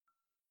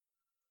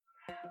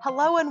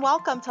Hello and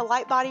welcome to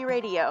Light Body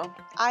Radio.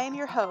 I am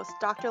your host,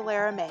 Dr.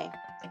 Lara May.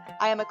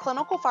 I am a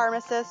clinical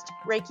pharmacist,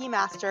 Reiki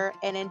master,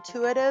 and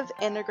intuitive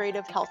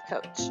integrative health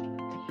coach.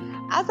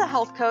 As a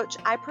health coach,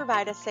 I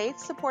provide a safe,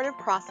 supportive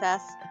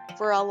process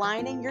for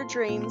aligning your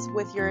dreams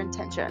with your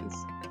intentions.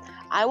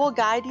 I will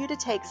guide you to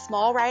take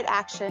small right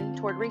action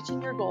toward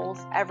reaching your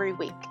goals every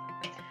week.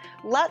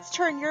 Let's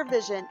turn your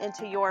vision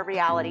into your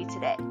reality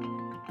today.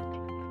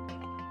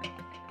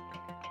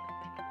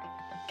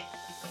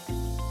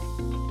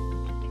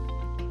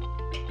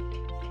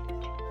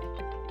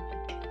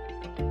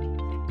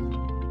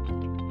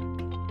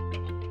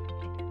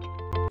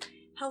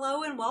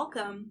 Hello and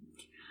welcome.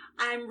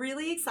 I'm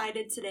really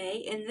excited today.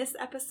 In this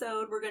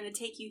episode, we're going to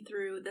take you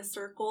through the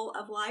circle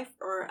of life,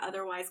 or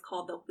otherwise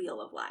called the wheel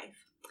of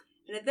life.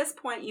 And at this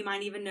point, you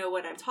might even know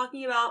what I'm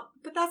talking about,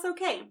 but that's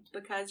okay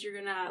because you're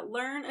going to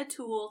learn a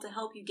tool to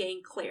help you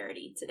gain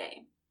clarity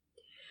today.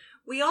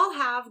 We all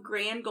have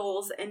grand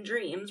goals and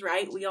dreams,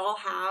 right? We all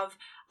have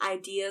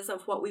ideas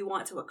of what we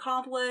want to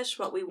accomplish,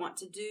 what we want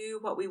to do,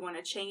 what we want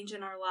to change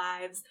in our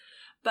lives.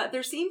 But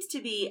there seems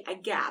to be a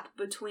gap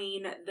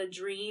between the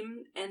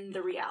dream and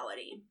the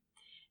reality.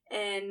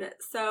 And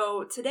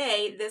so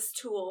today, this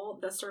tool,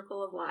 the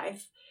Circle of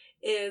Life,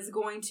 is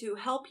going to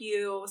help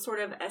you sort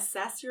of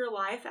assess your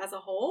life as a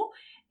whole.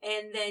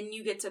 And then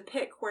you get to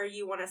pick where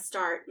you want to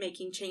start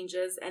making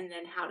changes and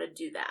then how to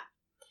do that.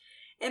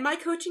 In my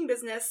coaching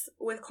business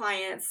with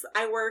clients,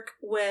 I work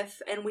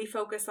with and we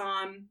focus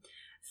on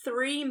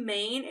three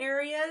main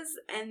areas.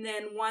 And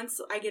then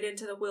once I get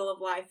into the wheel of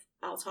life,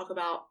 I'll talk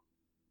about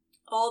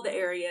all the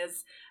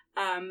areas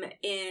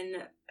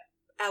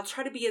I'll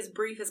try to be as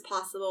brief as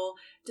possible.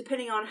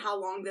 Depending on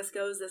how long this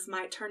goes, this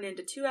might turn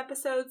into 2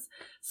 episodes.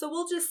 So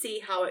we'll just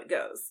see how it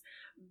goes.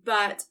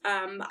 But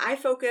I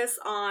focus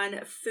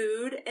on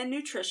food and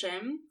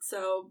nutrition.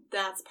 So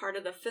that's part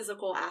of the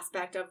physical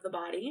aspect of the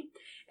body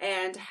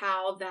and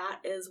how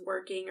that is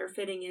working or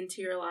fitting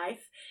into your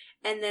life.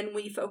 And then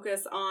we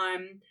focus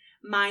on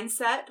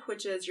mindset,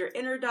 which is your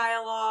inner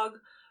dialogue,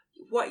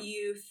 what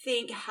you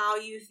think, how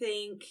you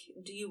think,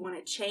 do you want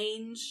to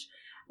change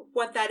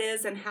what that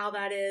is and how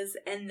that is,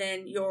 and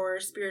then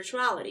your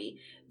spirituality.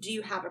 Do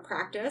you have a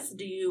practice?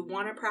 Do you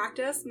want to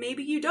practice?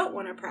 Maybe you don't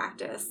want to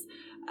practice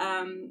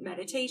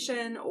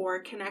meditation or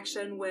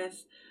connection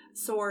with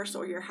source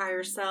or your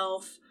higher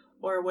self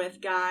or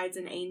with guides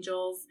and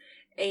angels.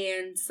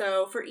 And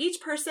so for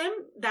each person,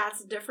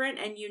 that's different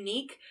and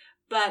unique,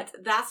 but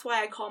that's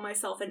why I call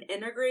myself an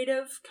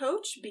integrative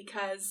coach,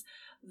 because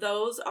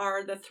those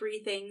are the 3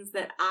 things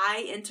that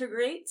I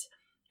integrate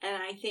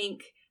and I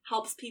think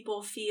helps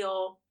people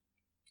feel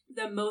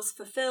the most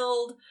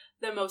fulfilled,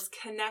 the most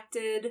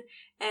connected,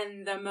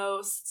 and the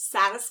most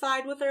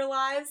satisfied with their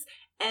lives.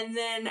 And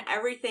then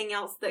everything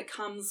else that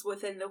comes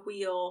within the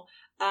wheel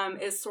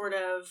is sort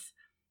of,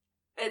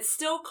 it's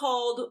still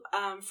called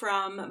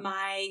from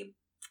my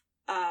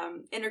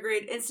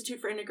Institute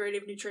for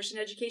Integrative Nutrition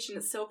Education,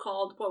 it's still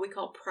called what we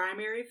call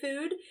primary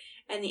food.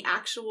 And the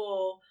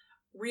actual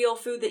real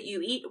food that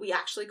you eat, we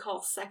actually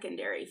call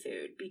secondary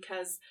food,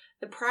 because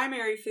the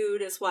primary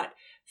food is what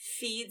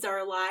feeds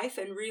our life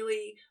and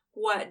really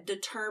what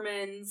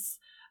determines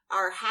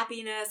our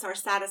happiness, our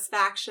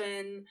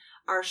satisfaction,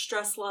 our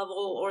stress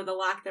level, or the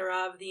lack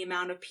thereof, the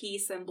amount of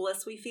peace and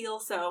bliss we feel.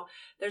 So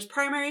there's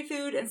primary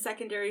food and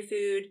secondary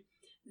food.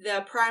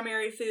 The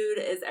primary food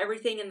is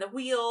everything in the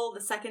wheel.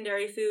 The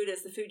secondary food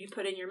is the food you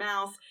put in your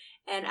mouth.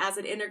 And as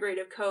an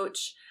integrative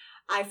coach,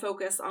 I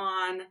focus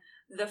on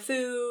the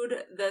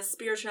food, the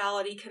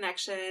spirituality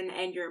connection,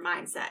 and your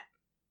mindset.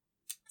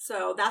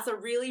 So that's a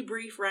really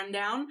brief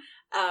rundown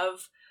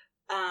of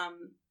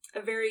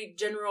a very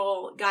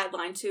general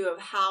guideline too of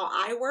how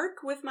I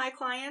work with my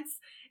clients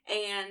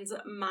and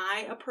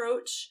my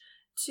approach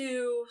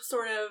to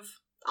sort of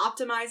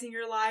optimizing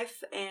your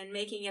life and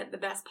making it the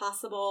best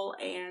possible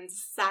and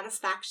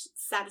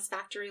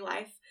satisfactory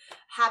life,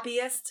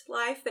 happiest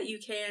life that you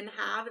can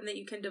have and that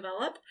you can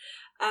develop.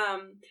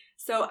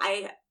 So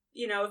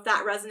if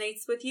that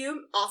resonates with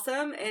you,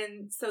 awesome.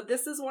 And so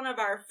this is one of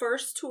our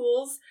first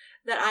tools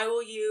that I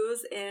will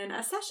use in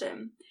a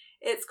session.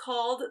 It's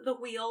called the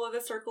Wheel of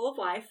the Circle of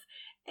Life,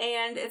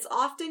 and it's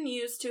often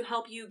used to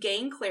help you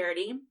gain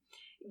clarity,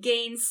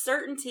 gain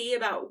certainty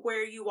about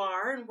where you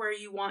are and where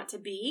you want to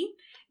be,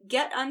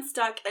 get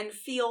unstuck, and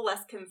feel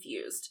less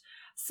confused.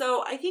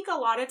 So I think a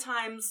lot of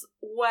times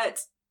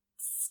what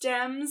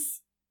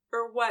stems,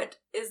 or what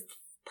is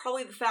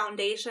probably the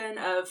foundation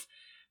of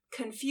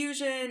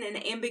confusion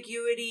and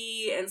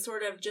ambiguity and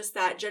sort of just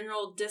that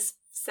general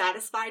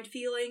dissatisfied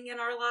feeling in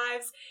our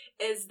lives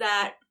is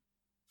that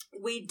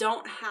we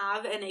don't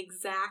have an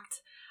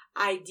exact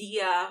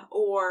idea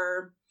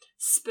or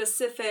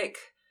specific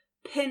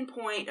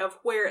pinpoint of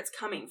where it's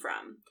coming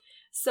from.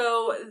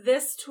 So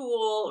this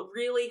tool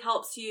really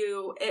helps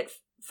you. It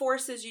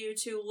forces you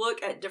to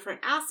look at different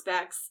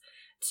aspects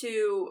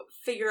to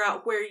figure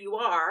out where you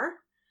are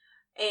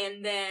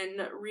And then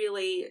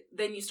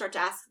then you start to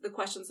ask the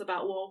questions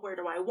about, well, where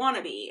do I want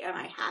to be? Am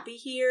I happy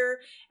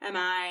here? Am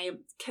I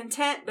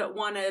content but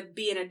want to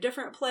be in a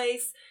different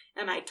place?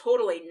 Am I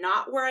totally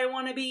not where I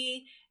want to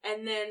be?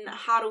 And then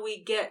how do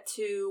we get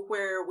to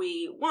where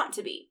we want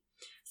to be?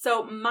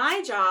 So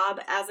my job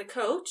as a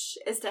coach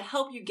is to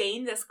help you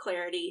gain this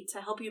clarity,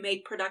 to help you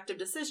make productive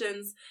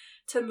decisions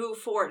to move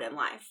forward in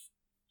life.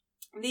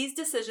 These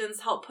decisions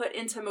help put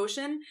into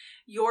motion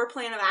your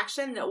plan of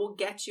action that will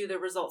get you the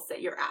results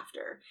that you're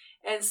after.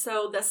 And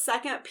so the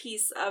second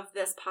piece of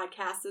this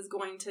podcast is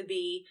going to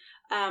be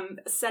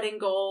setting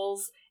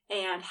goals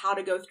and how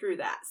to go through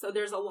that. So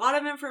there's a lot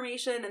of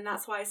information, and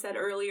that's why I said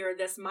earlier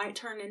this might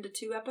turn into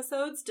 2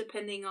 episodes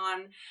depending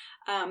on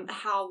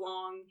how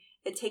long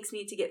it takes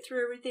me to get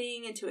through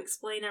everything and to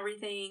explain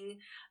everything.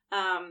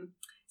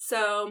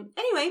 So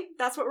anyway,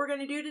 that's what we're going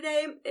to do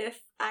today.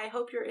 I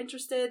hope you're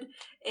interested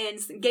in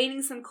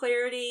gaining some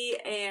clarity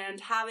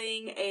and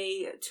having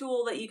a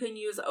tool that you can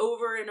use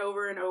over and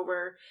over and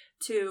over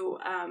to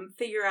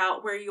figure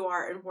out where you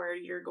are and where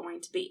you're going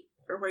to be,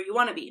 or where you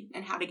want to be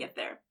and how to get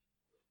there.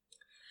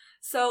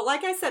 So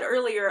like I said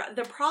earlier,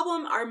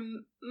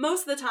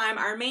 most of the time,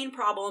 our main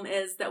problem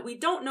is that we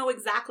don't know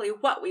exactly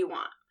what we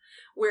want.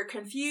 We're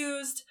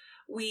confused.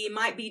 We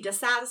might be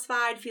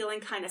dissatisfied, feeling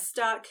kind of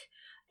stuck,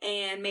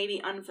 and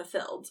maybe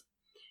unfulfilled.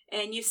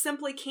 And you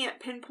simply can't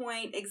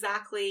pinpoint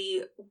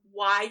exactly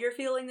why you're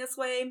feeling this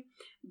way,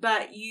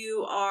 but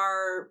you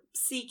are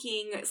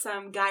seeking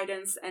some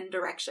guidance and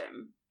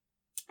direction.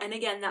 And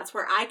again, that's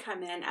where I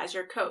come in as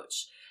your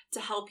coach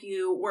to help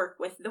you work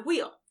with the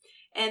wheel.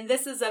 And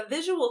this is a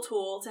visual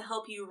tool to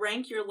help you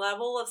rank your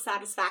level of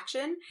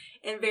satisfaction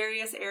in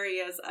various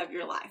areas of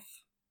your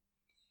life.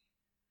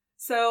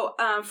 So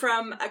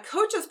from a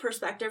coach's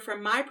perspective,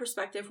 from my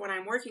perspective when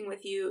I'm working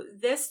with you,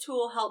 this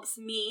tool helps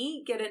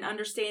me get an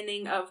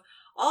understanding of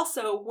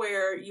also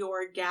where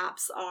your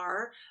gaps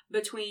are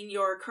between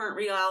your current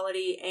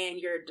reality and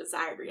your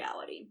desired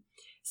reality.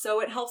 So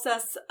it helps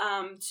us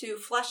to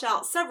flesh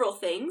out several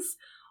things.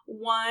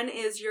 One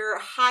is your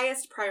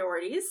highest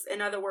priorities.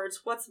 In other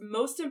words, what's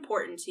most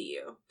important to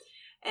you,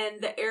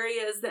 and the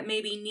areas that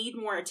maybe need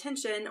more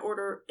attention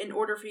in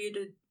order for you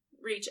to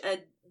reach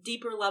a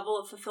deeper level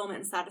of fulfillment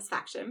and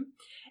satisfaction.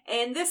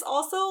 And this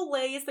also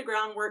lays the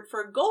groundwork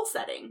for goal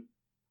setting,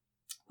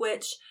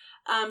 which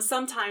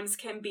sometimes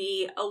can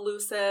be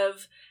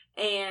elusive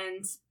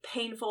and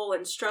painful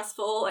and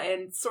stressful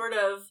and sort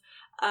of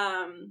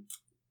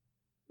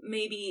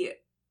maybe,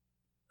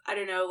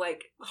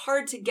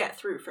 hard to get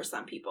through for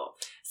some people.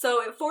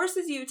 So it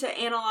forces you to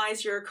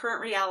analyze your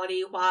current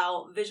reality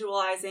while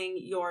visualizing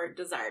your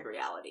desired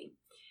reality.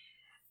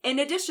 In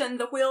addition,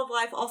 the Wheel of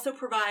Life also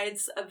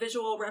provides a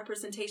visual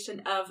representation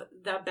of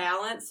the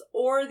balance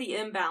or the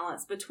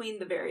imbalance between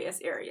the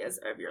various areas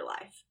of your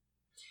life.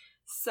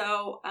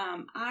 So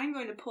I'm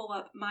going to pull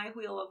up my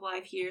Wheel of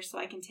Life here so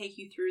I can take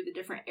you through the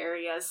different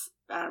areas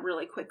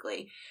really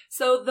quickly.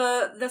 So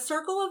the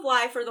Circle of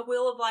Life, or the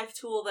Wheel of Life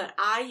tool that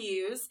I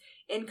use,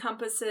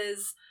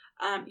 encompasses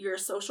your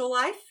social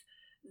life,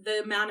 the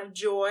amount of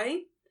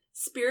joy,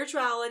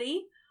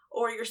 spirituality,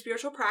 or your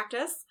spiritual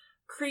practice,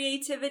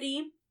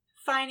 creativity,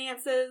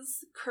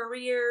 finances,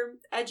 career,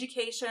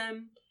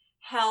 education,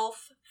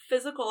 health,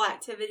 physical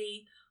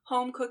activity,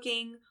 home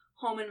cooking,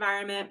 home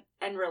environment,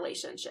 and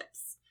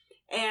relationships.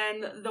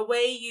 And the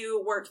way you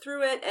work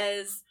through it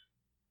is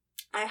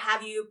I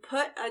have you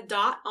put a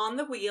dot on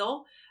the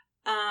wheel,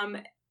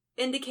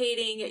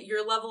 indicating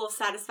your level of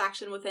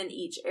satisfaction within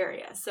each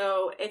area.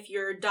 So if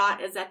your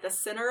dot is at the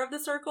center of the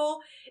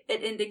circle,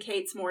 it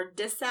indicates more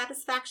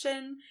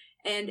dissatisfaction.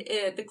 And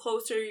the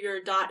closer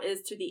your dot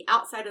is to the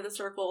outside of the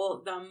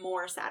circle, the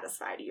more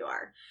satisfied you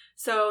are.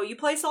 So you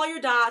place all your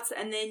dots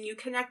and then you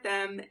connect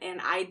them, and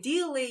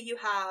ideally you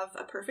have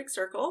a perfect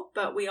circle,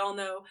 but we all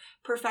know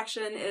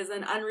perfection is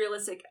an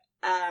unrealistic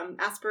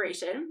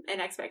aspiration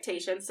and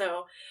expectation.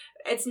 So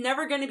it's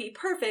never going to be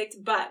perfect,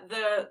 but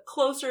the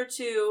closer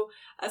to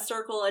a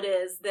circle it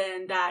is,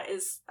 then that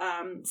is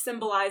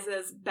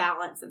symbolizes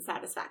balance and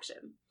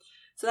satisfaction.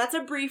 So that's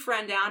a brief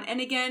rundown.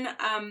 And again,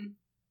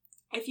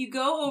 if you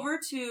go over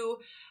to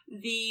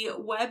the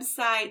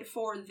website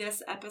for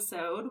this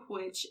episode,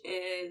 which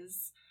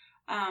is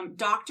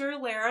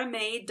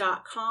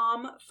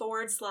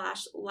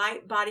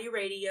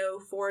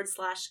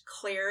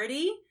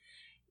drlaramae.com/lightbodyradio/clarity.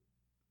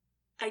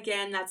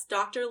 Again, that's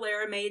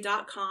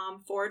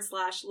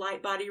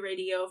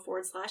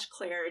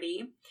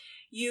drlaramae.com/lightbodyradio/clarity.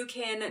 You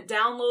can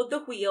download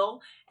the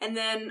wheel, and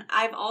then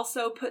I've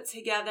also put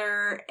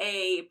together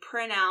a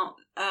printout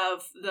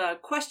of the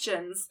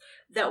questions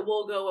that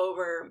we'll go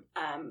over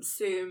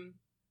soon,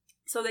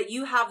 so that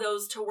you have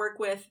those to work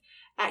with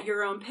at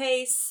your own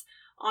pace,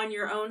 on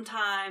your own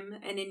time,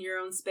 and in your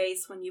own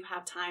space when you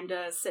have time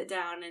to sit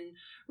down and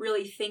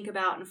really think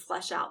about and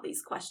flesh out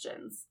these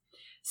questions.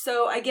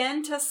 So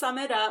again, to sum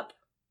it up,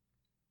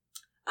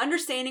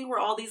 understanding where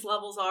all these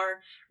levels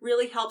are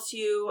really helps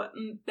you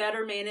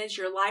better manage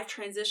your life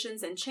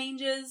transitions and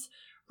changes,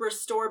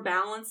 restore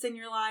balance in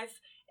your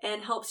life,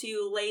 and helps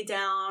you lay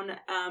down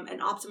an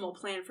optimal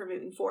plan for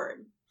moving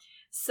forward.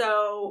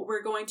 So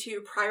we're going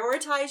to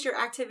prioritize your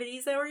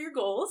activities or your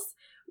goals.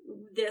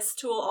 This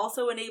tool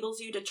also enables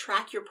you to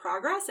track your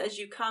progress as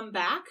you come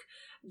back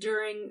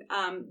during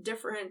at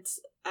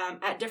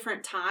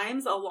different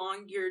times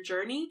along your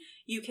journey.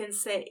 You can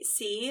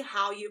see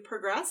how you've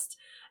progressed.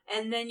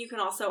 And then you can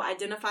also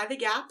identify the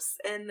gaps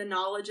in the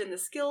knowledge and the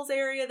skills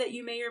area that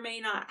you may or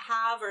may not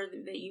have or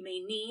that you may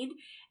need,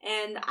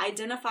 and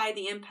identify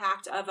the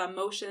impact of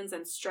emotions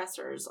and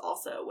stressors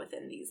also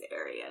within these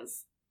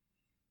areas.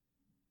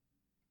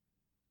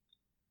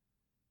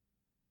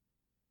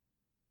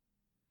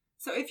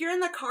 So if you're in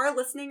the car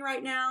listening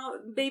right now,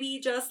 maybe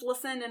just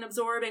listen and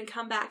absorb and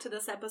come back to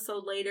this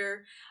episode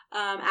later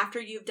after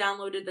you've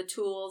downloaded the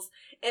tools.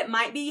 It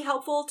might be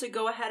helpful to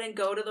go ahead and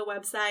go to the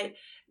website,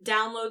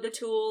 download the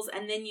tools,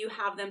 and then you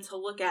have them to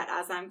look at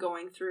as I'm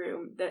going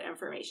through the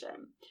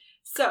information.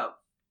 So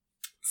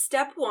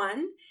step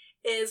 1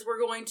 is we're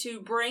going to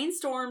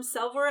brainstorm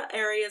several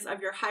areas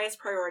of your highest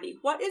priority.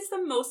 What is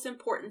the most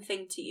important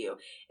thing to you?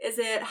 Is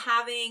it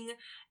having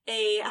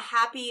a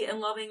happy and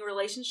loving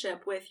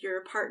relationship with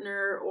your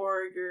partner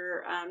or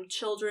your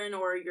children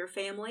or your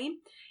family?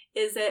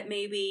 Is it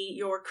maybe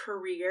your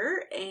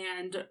career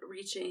and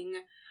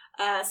reaching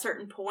a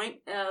certain point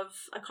of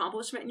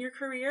accomplishment in your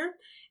career?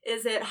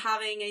 Is it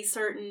having a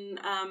certain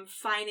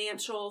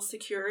financial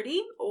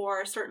security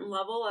or a certain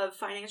level of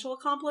financial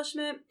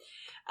accomplishment?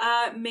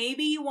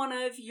 Maybe one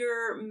of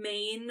your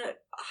main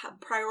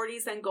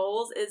priorities and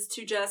goals is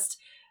to just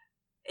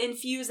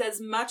infuse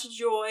as much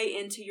joy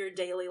into your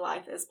daily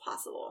life as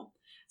possible.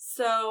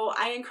 So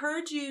I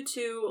encourage you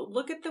to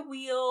look at the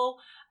wheel,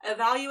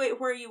 evaluate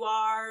where you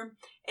are,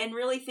 and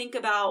really think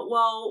about,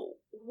 well,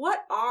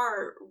 what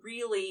are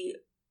really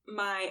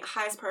my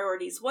highest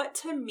priorities? What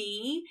to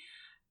me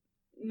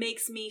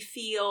makes me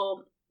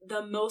feel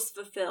the most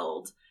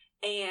fulfilled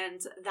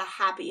and the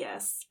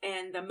happiest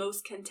and the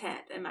most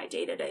content in my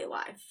day-to-day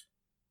life?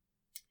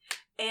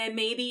 And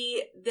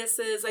maybe this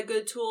is a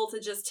good tool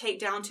to just take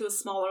down to a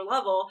smaller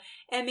level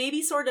and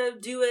maybe sort of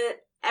do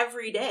it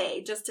every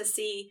day just to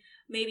see,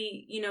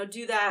 maybe,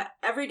 do that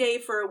every day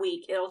for a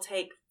week. It'll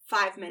take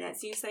 5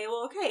 minutes. You say,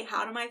 well, okay,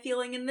 how am I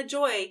feeling in the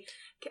joy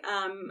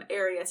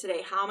area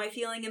today? How am I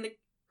feeling in the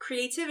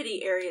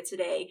creativity area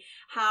today?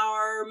 How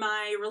are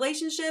my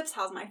relationships?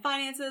 How's my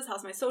finances?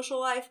 How's my social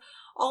life?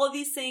 All of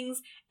these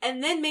things.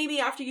 And then maybe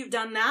after you've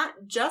done that,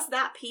 just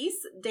that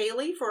piece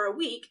daily for a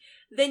week,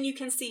 then you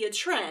can see a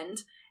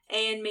trend.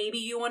 And maybe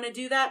you want to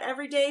do that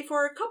every day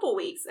for a couple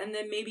weeks. And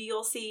then maybe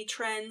you'll see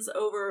trends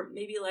over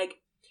maybe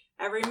like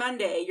every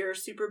Monday. You're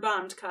super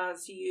bummed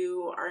because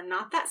you are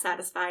not that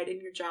satisfied in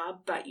your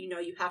job, but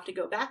you have to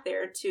go back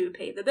there to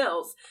pay the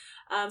bills.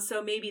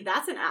 So maybe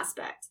that's an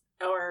aspect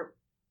or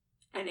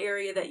an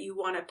area that you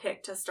want to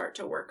pick to start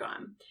to work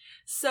on.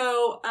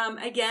 So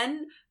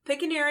again,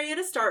 pick an area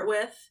to start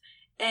with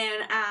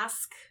and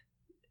ask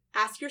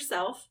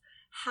yourself,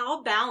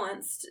 how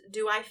balanced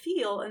do I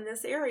feel in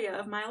this area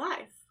of my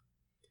life?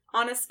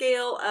 On a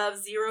scale of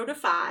 0 to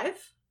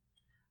 5,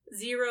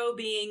 0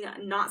 being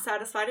not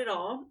satisfied at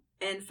all,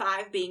 and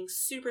 5 being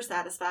super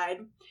satisfied,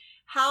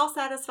 how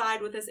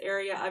satisfied with this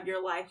area of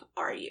your life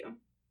are you?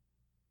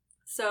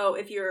 So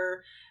if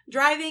you're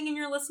driving and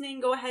you're listening,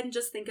 go ahead and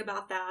just think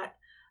about that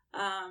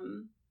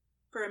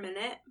for a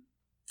minute.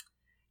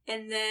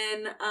 And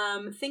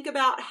then think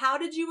about, how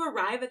did you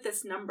arrive at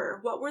this number?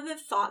 What were the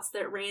thoughts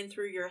that ran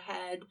through your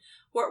head?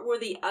 What were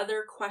the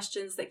other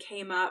questions that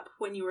came up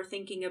when you were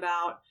thinking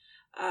about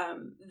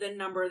the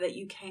number that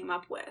you came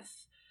up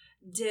with?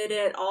 Did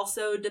it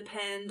also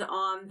depend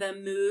on the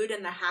mood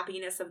and the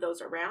happiness of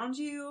those around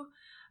you?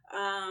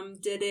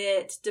 Did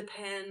it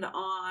depend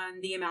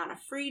on the amount of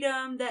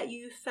freedom that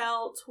you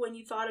felt when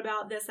you thought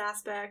about this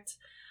aspect?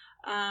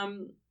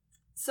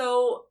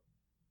 So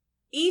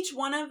each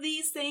one of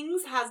these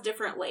things has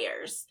different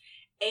layers,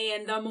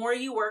 and the more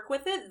you work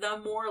with it, the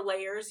more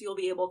layers you'll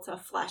be able to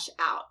flesh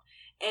out.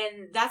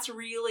 And that's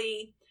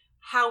really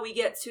how we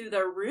get to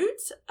the root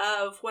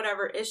of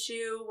whatever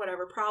issue,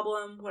 whatever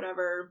problem,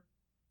 whatever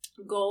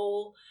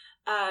goal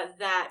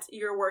that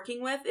you're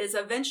working with, is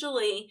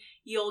eventually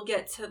you'll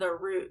get to the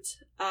root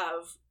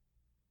of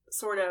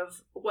sort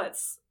of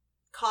what's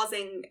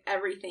causing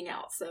everything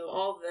else. So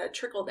all the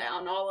trickle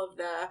down, all of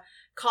the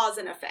cause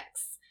and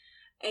effects.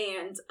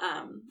 And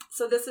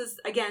so this is,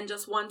 again,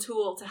 just one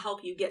tool to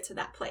help you get to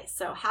that place.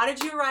 So how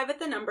did you arrive at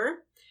the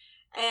number?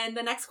 And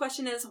the next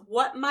question is,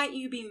 what might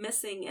you be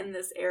missing in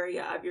this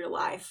area of your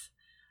life?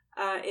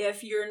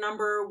 If your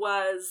number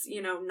was,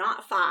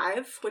 not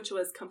 5, which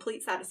was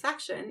complete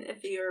satisfaction,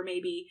 if you're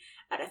maybe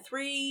at a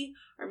 3,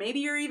 or maybe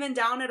you're even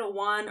down at a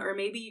 1, or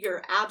maybe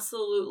you're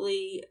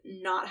absolutely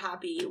not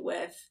happy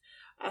with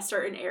a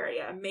certain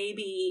area,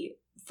 maybe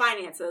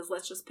finances,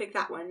 let's just pick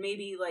that one.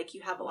 Maybe like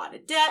you have a lot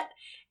of debt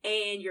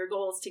and your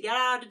goal is to get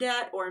out of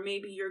debt, or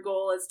maybe your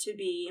goal is to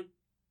be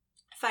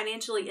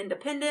financially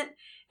independent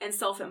and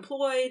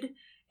self-employed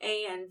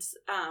and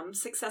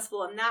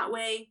successful in that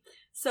way.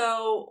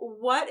 So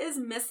what is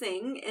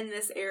missing in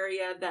this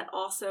area that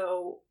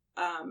also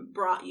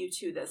brought you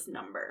to this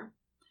number.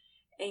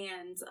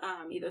 And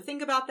either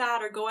think about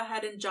that or go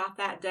ahead and jot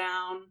that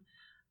down.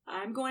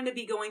 I'm going to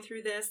be going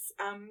through this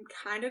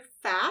kind of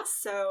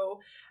fast. So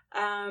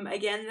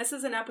again, this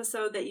is an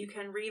episode that you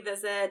can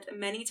revisit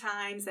many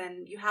times,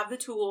 and you have the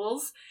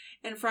tools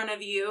in front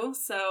of you.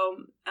 So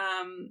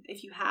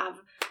if you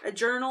have a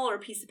journal or a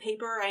piece of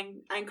paper, I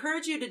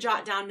encourage you to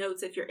jot down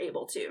notes if you're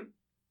able to.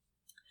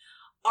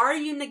 Are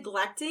you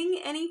neglecting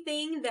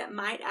anything that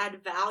might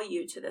add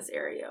value to this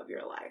area of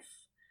your life?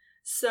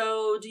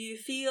 So do you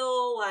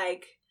feel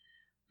like,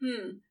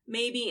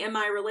 maybe in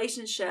my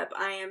relationship,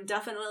 I am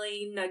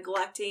definitely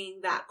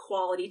neglecting that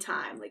quality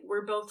time. Like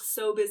we're both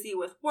so busy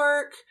with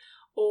work,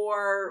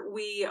 or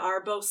we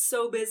are both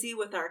so busy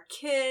with our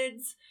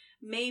kids.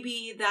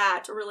 Maybe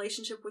that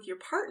relationship with your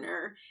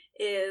partner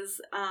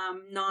is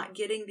not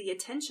getting the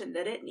attention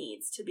that it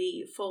needs to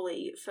be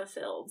fully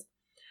fulfilled.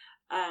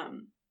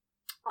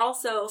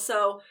 Also,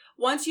 so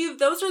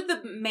those are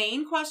the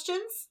main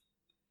questions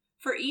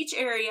for each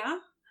area.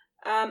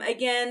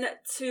 Again,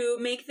 to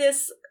make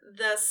this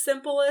the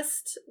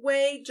simplest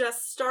way,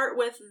 just start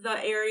with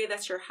the area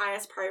that's your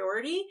highest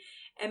priority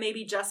and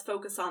maybe just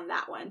focus on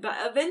that one. But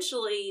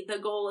eventually the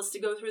goal is to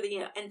go through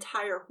the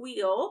entire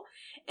wheel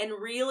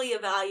and really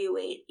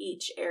evaluate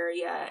each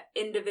area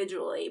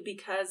individually,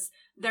 because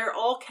they're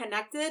all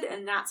connected,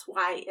 and that's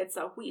why it's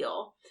a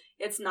wheel.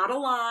 It's not a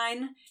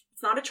line.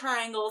 It's not a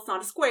triangle, it's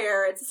not a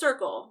square, it's a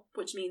circle,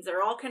 which means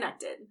they're all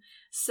connected.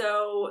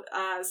 So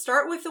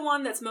start with the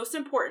one that's most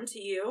important to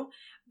you,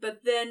 but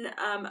then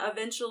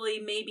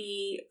eventually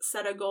maybe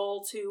set a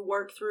goal to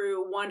work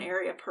through one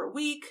area per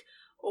week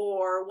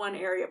or one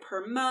area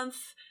per month,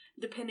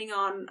 depending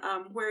on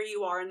where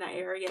you are in that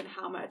area and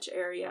how much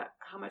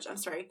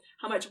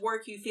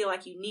work you feel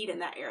like you need in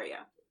that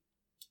area.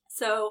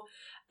 So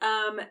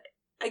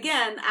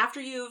again,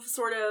 after you've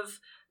sort of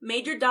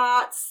made your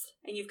dots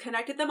and you've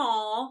connected them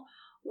all,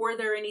 were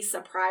there any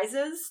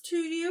surprises to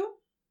you?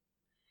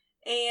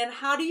 And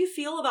how do you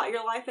feel about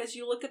your life as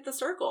you look at the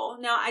circle?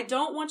 Now, I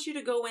don't want you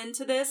to go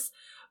into this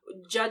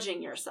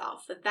judging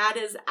yourself. That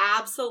is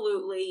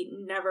absolutely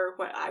never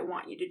what I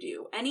want you to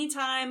do.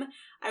 Anytime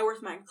I work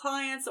with my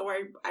clients or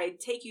I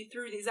take you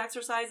through these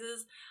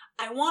exercises,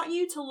 I want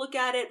you to look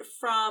at it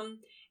from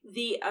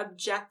the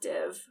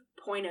objective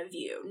point of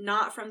view,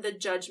 not from the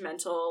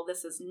judgmental.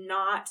 This is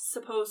not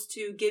supposed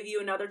to give you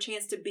another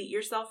chance to beat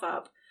yourself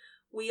up.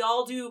 We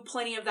all do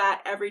plenty of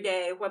that every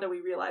day, whether we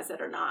realize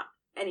it or not.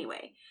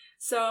 Anyway,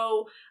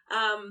 so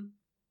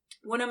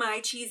one of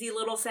my cheesy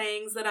little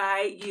sayings that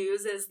I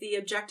use is the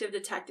objective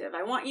detective.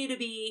 I want you to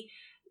be,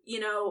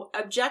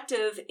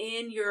 objective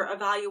in your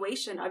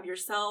evaluation of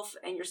yourself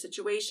and your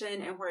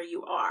situation and where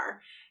you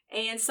are.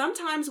 And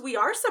sometimes we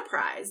are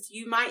surprised.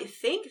 You might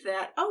think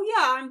that, oh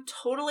yeah, I'm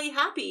totally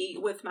happy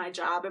with my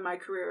job and my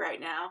career right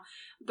now.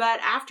 But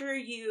after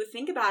you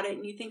think about it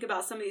and you think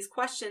about some of these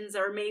questions,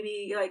 or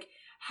maybe like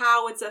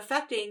how it's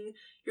affecting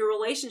your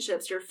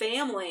relationships, your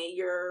family,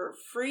 your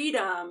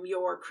freedom,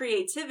 your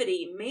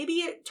creativity, maybe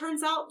it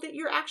turns out that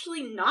you're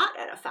actually not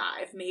at a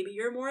 5. Maybe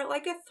you're more at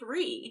like a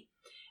 3.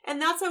 And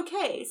that's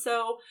okay.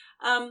 So,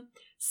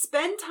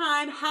 spend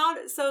time.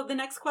 So the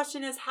next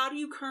question is, how do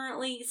you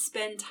currently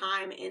spend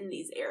time in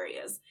these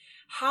areas?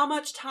 How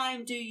much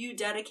time do you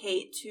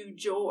dedicate to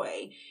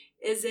joy?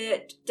 Does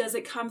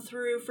it come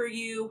through for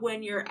you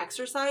when you're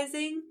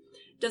exercising?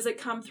 Does it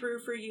come through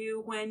for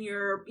you when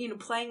you're,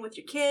 playing with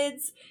your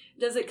kids?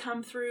 Does it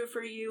come through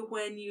for you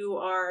when you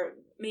are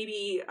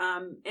maybe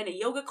in a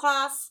yoga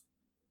class?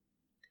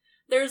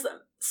 There's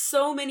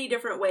so many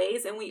different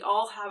ways, and we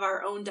all have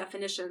our own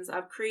definitions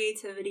of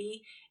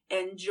creativity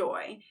and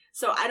joy.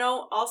 So I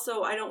don't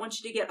want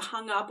you to get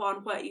hung up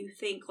on what you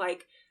think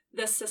like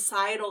the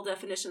societal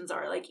definitions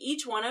are. Like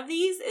each one of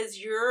these is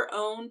your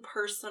own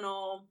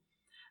personal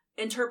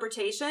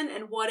interpretation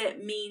and what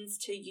it means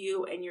to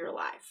you and your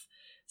life.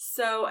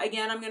 So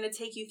again, I'm going to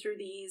take you through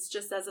these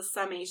just as a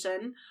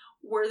summation.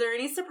 Were there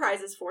any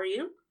surprises for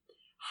you?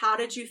 How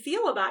did you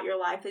feel about your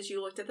life as you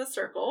looked at the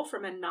circle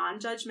from a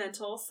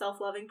non-judgmental,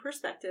 self-loving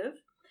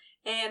perspective?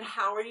 And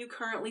how are you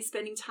currently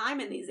spending time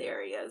in these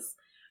areas?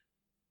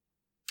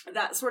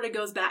 That sort of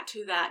goes back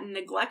to that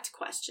neglect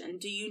question.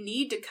 Do you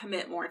need to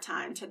commit more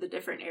time to the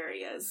different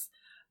areas?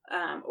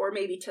 Or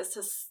maybe to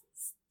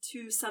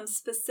some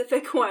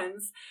specific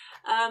ones?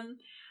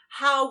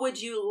 How would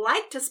you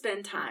like to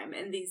spend time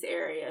in these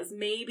areas?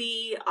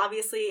 Maybe,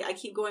 obviously, I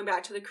keep going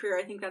back to the career.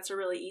 I think that's a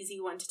really easy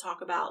one to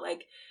talk about.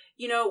 Like,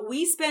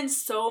 we spend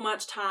so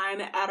much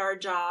time at our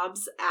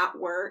jobs, at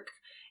work.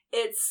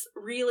 It's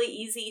really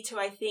easy to,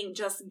 I think,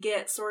 just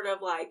get sort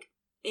of like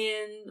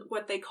in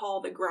what they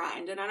call the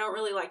grind. And I don't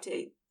really like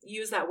to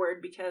use that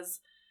word because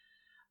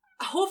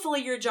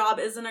hopefully your job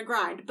isn't a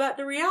grind. But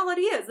the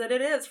reality is that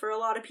it is for a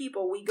lot of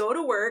people. We go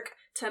to work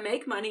to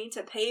make money,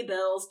 to pay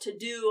bills, to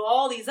do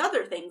all these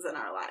other things in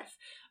our life.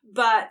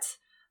 But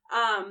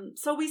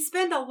so we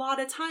spend a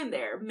lot of time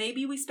there.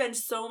 Maybe we spend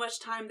so much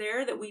time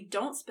there that we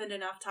don't spend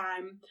enough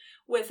time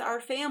with our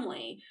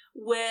family,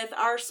 with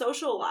our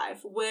social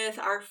life, with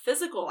our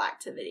physical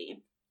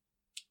activity.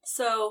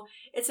 So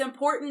it's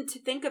important to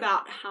think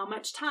about how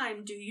much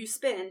time do you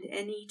spend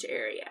in each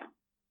area.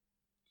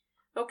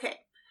 Okay,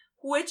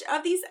 which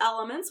of these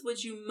elements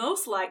would you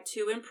most like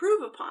to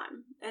improve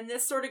upon? And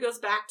this sort of goes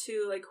back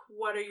to like,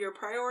 what are your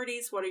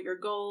priorities? What are your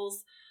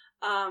goals?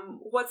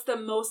 What's the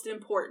most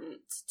important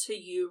to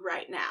you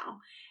right now?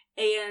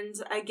 And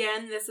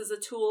again, this is a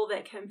tool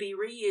that can be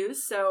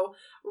reused. So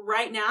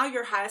right now,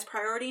 your highest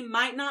priority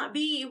might not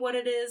be what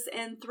it is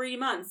in 3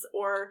 months,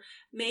 or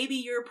maybe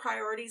your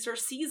priorities are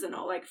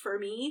seasonal. Like for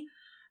me,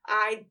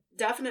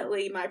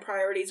 my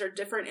priorities are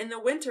different in the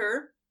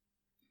winter,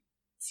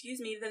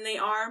 than they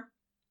are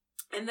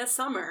in the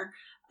summer.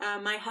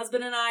 My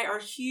husband and I are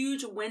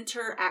huge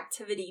winter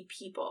activity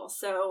people.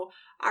 So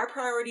our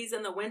priorities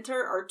in the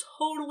winter are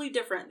totally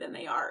different than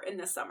they are in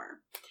the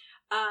summer.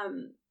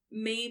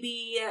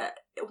 Maybe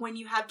when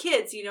you have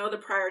kids, the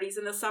priorities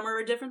in the summer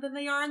are different than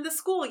they are in the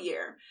school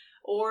year.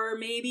 Or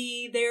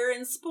maybe they're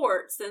in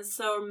sports. And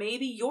so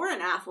maybe you're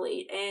an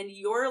athlete and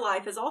your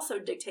life is also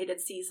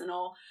dictated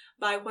seasonal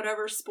by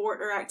whatever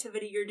sport or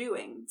activity you're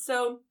doing.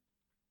 So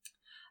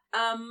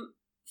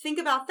think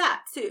about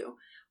that too.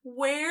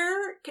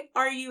 Where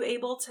are you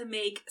able to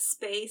make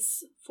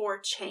space for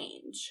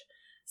change?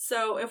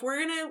 So if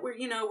we're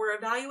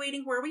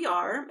evaluating where we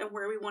are and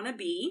where we want to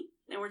be,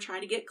 and we're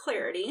trying to get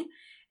clarity.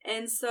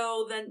 And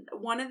so then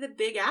one of the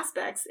big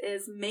aspects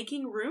is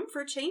making room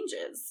for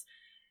changes.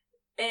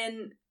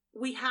 And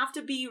we have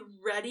to be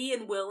ready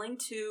and willing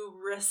to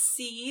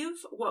receive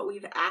what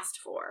we've asked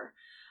for.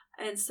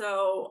 And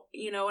so,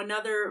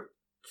 another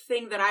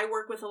thing that I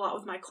work with a lot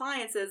with my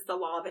clients is the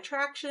law of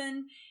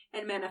attraction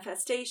and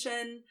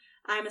manifestation.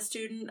 I'm a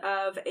student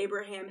of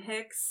Abraham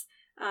Hicks,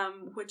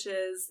 which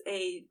is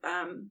a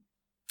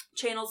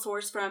channeled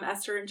source from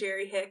Esther and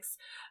Jerry Hicks.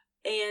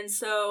 And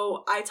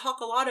so I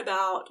talk a lot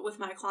about with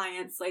my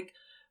clients, like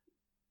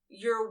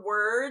your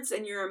words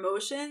and your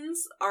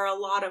emotions are a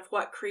lot of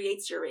what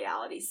creates your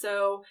reality.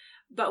 So,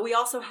 but we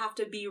also have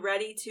to be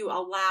ready to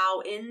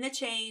allow in the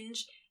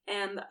change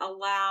and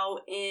allow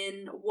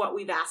in what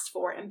we've asked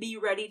for and be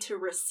ready to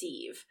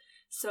receive.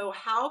 So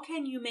how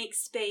can you make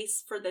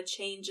space for the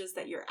changes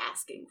that you're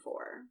asking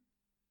for?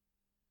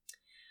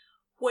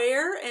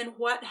 Where and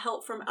what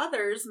help from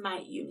others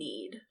might you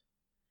need?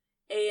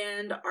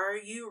 And are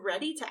you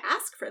ready to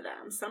ask for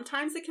them?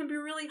 Sometimes it can be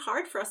really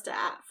hard for us to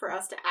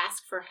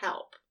ask for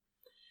help.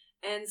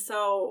 And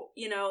so,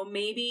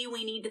 maybe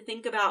we need to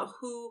think about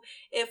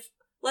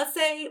let's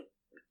say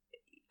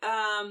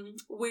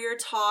we're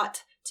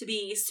taught to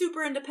be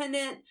super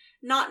independent,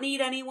 not need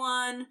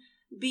anyone,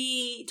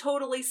 be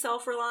totally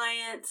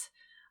self-reliant.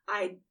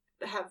 I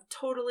can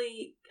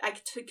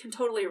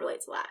totally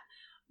relate to that.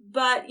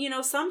 But,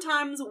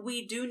 sometimes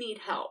we do need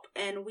help,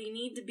 and we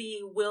need to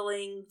be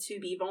willing to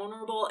be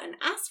vulnerable and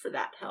ask for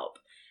that help.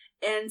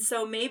 And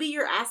so maybe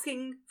you're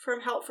asking for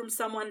help from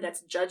someone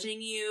that's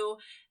judging you,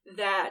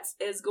 that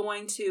is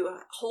going to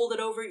hold it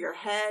over your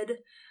head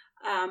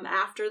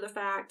after the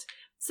fact.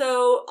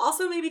 So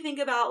also maybe think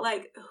about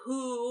like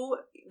who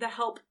the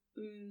help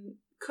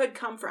could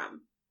come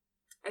from.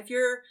 If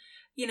you're,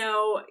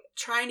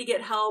 trying to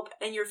get help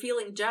and you're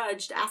feeling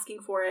judged asking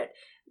for it,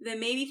 then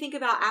maybe think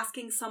about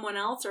asking someone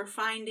else or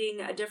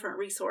finding a different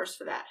resource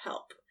for that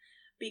help.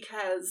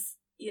 Because,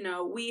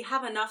 we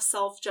have enough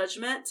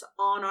self-judgment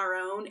on our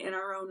own, in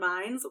our own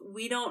minds.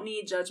 We don't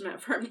need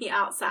judgment from the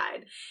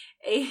outside.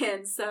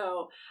 And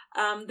so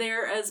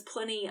there is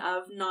plenty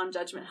of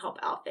non-judgment help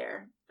out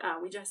there.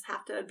 We just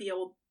have to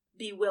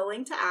be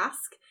willing to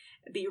ask,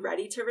 be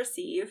ready to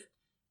receive,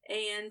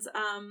 and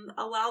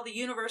allow the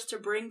universe to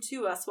bring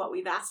to us what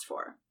we've asked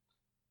for.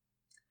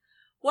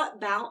 What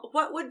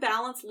would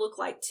balance look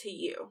like to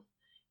you?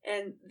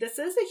 And this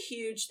is a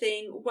huge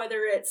thing,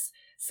 whether it's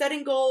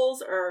setting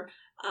goals or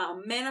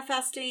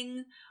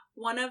manifesting.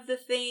 One of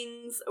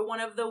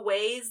the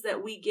ways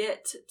that we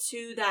get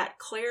to that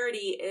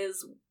clarity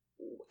is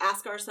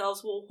ask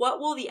ourselves, well, what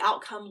will the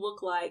outcome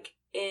look like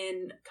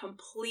in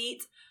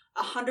complete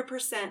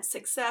 100%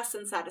 success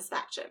and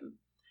satisfaction?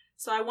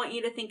 So I want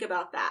you to think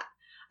about that.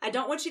 I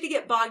don't want you to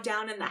get bogged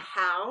down in the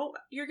how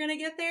you're going to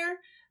get there.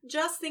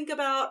 Just think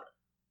about,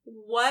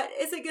 what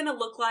is it going to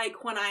look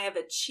like when I have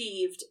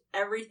achieved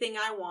everything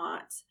I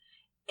want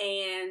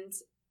and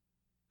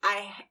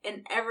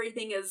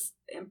everything is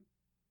in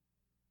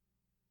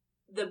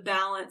the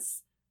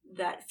balance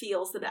that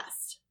feels the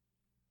best?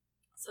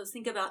 So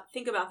think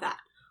about that.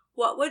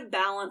 What would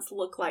balance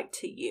look like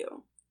to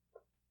you?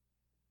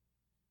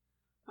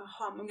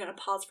 I'm going to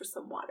pause for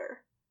some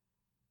water.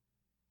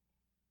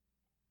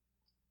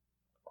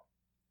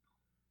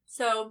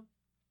 So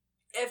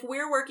if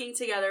we're working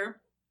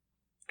together,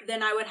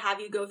 then I would have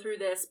you go through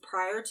this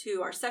prior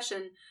to our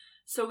session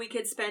so we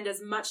could spend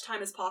as much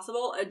time as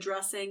possible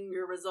addressing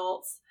your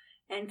results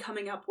and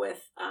coming up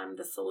with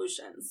the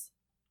solutions.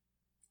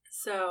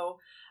 So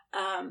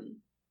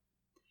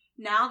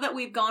now that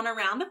we've gone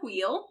around the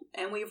wheel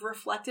and we've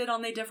reflected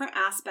on the different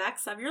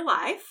aspects of your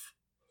life,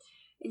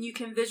 and you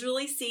can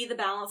visually see the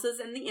balances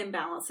and the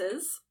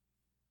imbalances,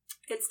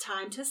 it's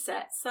time to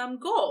set some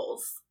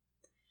goals.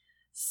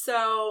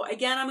 So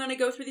again, I'm going to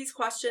go through these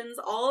questions.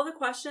 All of the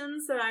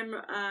questions that I'm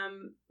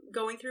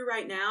going through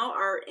right now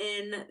are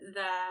in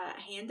the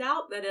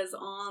handout that is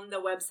on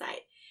the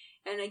website.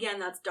 And again,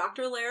 that's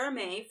Dr. Lara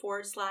May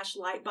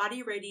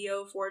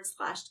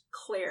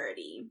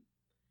 /lightbodyradio/clarity.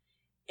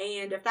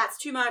 And if that's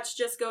too much,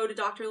 just go to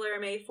Dr.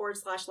 Lara May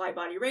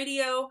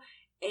 /lightbodyradio,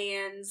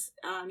 and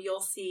you'll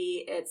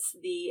see it's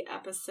the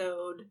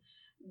episode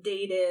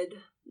dated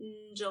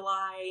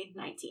July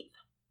 19th.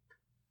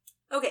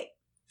 Okay.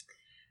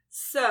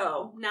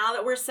 So now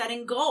that we're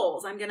setting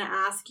goals, I'm going to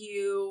ask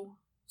you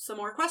some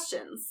more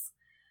questions.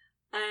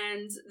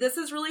 And this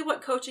is really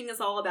what coaching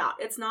is all about.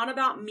 It's not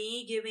about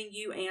me giving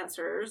you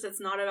answers. It's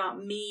not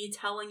about me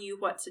telling you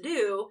what to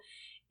do.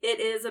 It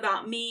is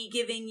about me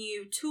giving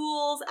you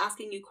tools,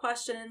 asking you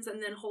questions,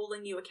 and then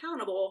holding you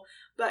accountable.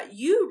 But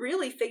you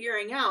really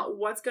figuring out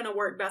what's going to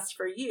work best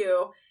for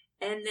you,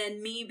 and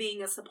then me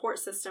being a support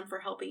system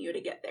for helping you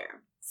to get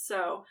there.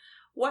 So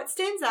what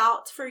stands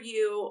out for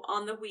you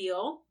on the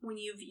wheel when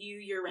you view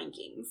your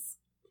rankings?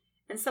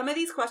 And some of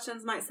these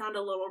questions might sound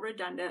a little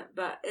redundant,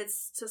 but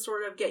it's to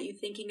sort of get you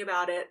thinking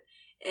about it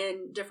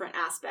in different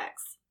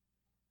aspects.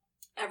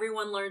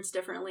 Everyone learns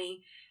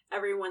differently.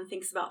 Everyone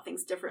thinks about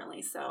things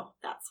differently, so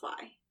that's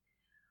why.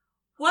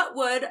 What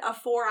would a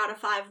 4 out of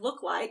 5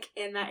 look like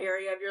in that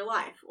area of your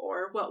life?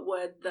 Or what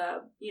would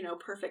the,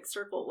 perfect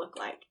circle look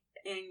like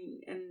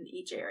in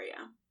each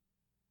area?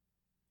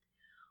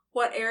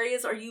 What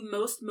areas are you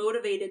most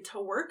motivated to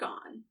work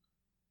on?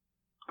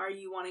 Are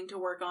you wanting to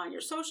work on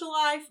your social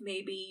life?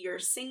 Maybe you're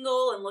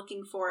single and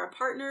looking for a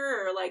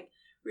partner, or like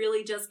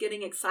really just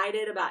getting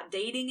excited about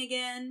dating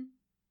again.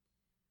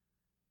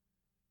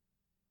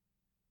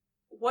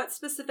 What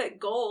specific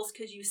goals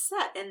could you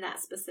set in that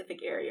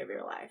specific area of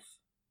your life?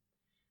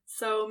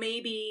 So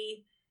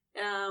maybe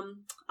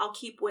I'll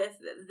keep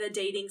with the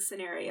dating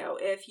scenario.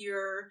 If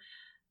you're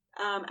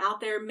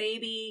out there,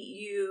 maybe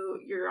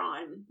you're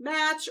on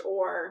Match,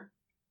 or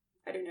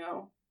I don't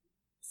know,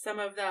 some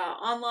of the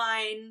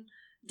online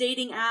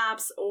dating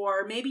apps,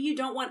 or maybe you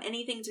don't want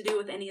anything to do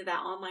with any of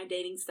that online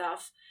dating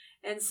stuff.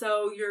 And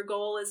so your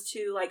goal is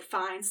to like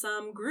find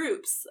some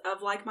groups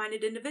of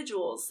like-minded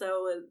individuals.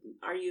 So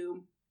are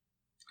you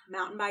a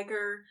mountain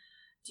biker?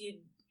 Do you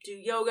do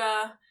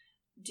yoga?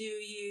 Do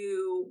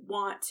you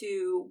want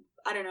to,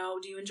 I don't know,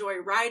 do you enjoy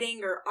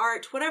writing or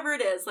art? Whatever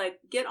it is,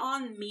 like get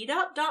on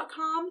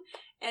meetup.com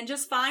and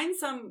just find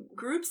some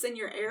groups in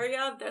your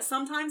area. That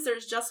sometimes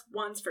there's just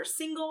ones for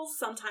singles.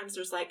 Sometimes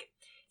there's like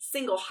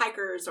single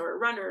hikers or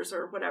runners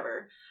or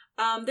whatever.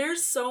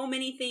 There's so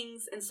many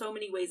things and so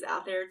many ways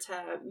out there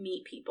to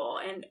meet people,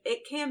 and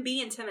it can be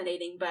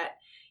intimidating, but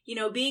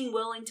being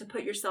willing to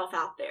put yourself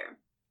out there.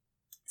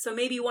 So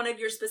maybe one of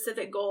your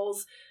specific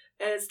goals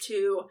is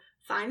to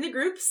find the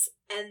groups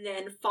and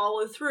then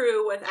follow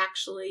through with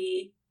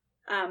actually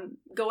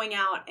going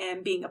out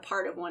and being a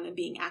part of one and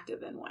being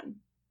active in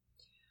one.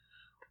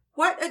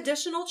 What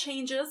additional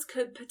changes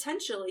could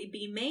potentially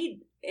be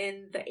made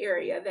in the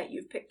area that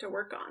you've picked to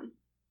work on?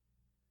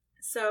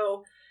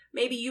 So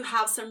maybe you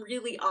have some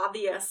really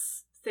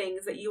obvious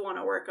things that you want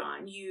to work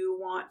on. You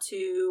want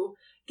to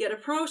get a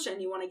promotion.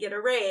 You want to get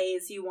a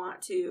raise. You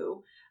want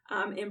to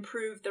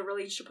improve the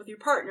relationship with your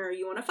partner.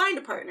 You want to find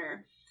a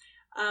partner.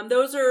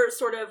 Those are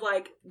sort of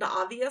like the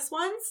obvious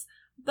ones.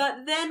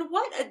 But then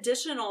what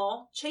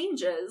additional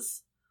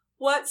changes?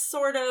 What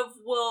sort of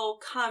will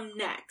come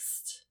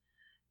next?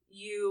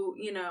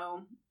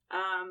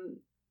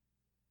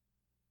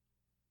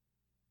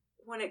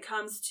 When it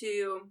comes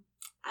to,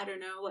 I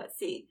don't know, let's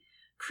see,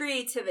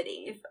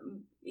 creativity. If,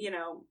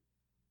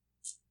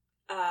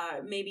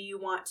 maybe you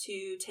want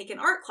to take an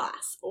art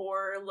class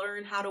or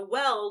learn how to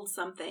weld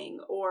something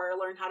or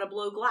learn how to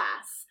blow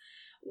glass.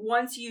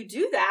 Once you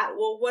do that,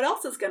 well, what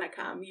else is going to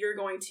come? You're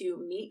going to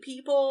meet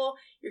people.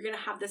 You're going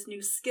to have this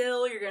new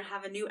skill. You're going to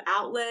have a new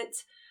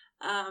outlet.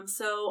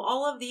 So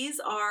all of these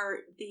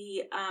are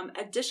the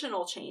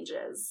additional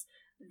changes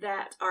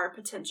that are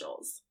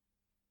potentials.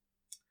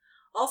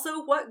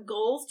 Also, what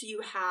goals do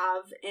you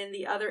have in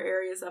the other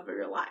areas of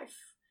your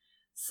life?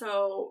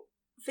 So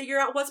figure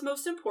out what's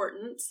most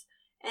important.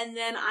 And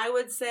then I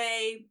would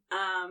say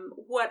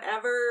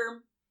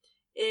whatever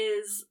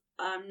is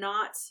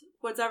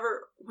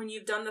when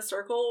you've done the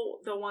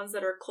circle, the ones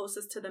that are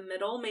closest to the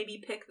middle, maybe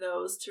pick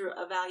those to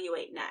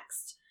evaluate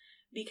next.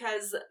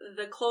 Because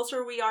the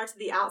closer we are to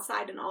the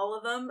outside in all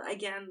of them,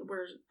 again,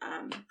 we're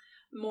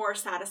more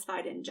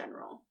satisfied in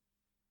general.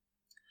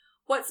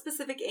 What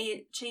specific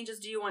changes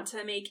do you want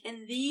to make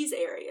in these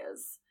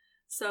areas?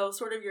 So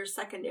sort of your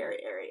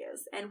secondary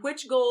areas. And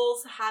which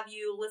goals have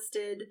you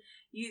listed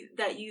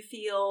that you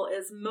feel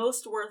is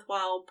most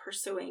worthwhile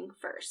pursuing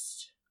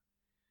first?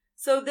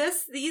 So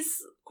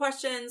these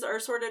questions are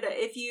sort of,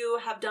 if you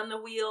have done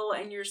the wheel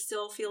and you're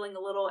still feeling a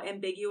little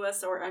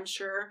ambiguous or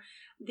unsure,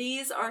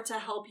 these are to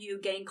help you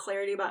gain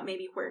clarity about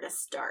maybe where to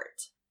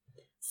start.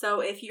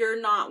 So if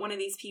you're not one of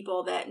these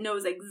people that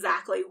knows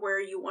exactly where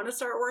you want to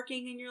start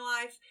working in your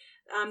life,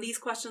 these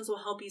questions will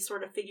help you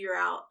sort of figure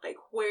out like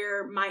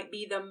where might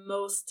be the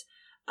most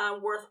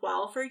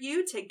worthwhile for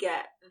you to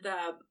get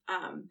the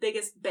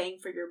biggest bang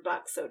for your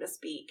buck, so to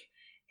speak,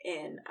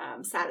 in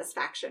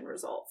satisfaction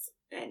results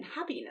and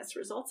happiness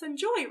results and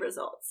joy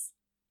results.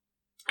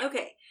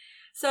 Okay,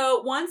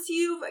 so once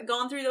you've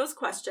gone through those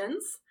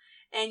questions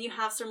and you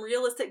have some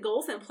realistic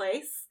goals in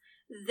place,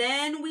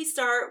 then we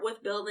start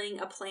with building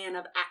a plan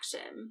of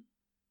action.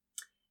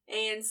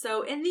 And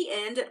so in the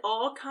end, it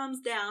all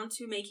comes down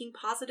to making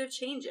positive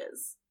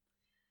changes.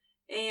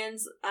 And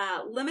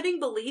limiting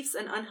beliefs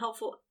and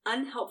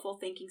unhelpful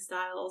thinking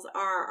styles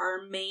are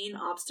our main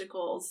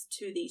obstacles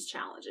to these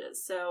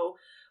challenges. So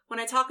when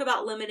I talk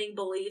about limiting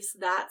beliefs,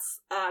 that's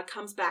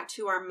comes back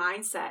to our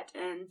mindset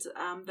and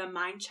the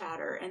mind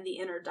chatter and the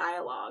inner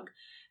dialogue.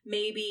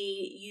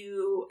 Maybe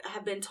you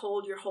have been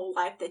told your whole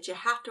life that you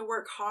have to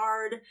work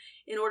hard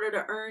in order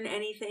to earn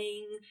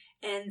anything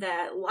and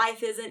that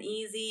life isn't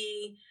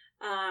easy.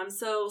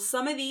 So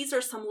some of these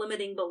are some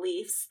limiting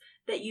beliefs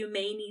that you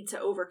may need to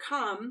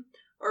overcome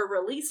or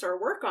release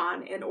or work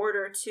on in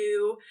order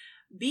to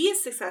be a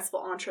successful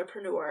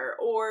entrepreneur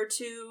or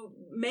to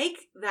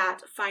make that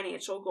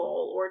financial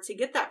goal or to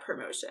get that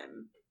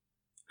promotion.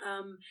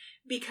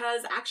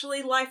 Because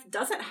actually life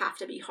doesn't have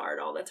to be hard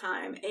all the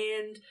time.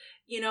 And,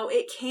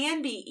 it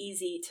can be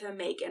easy to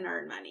make and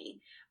earn money,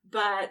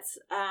 but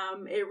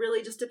it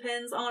really just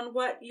depends on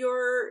what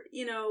your,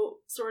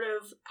 sort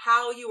of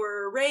how you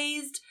were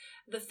raised,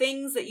 the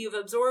things that you've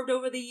absorbed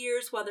over the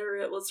years, whether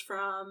it was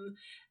from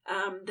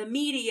the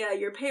media,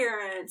 your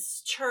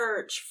parents,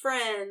 church,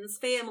 friends,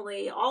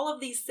 family, all of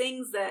these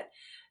things that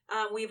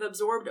we've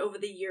absorbed over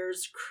the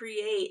years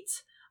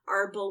create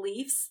our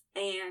beliefs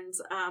and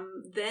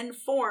then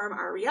form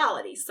our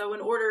reality. So in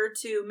order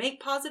to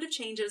make positive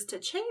changes to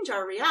change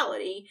our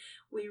reality,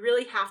 we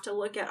really have to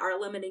look at our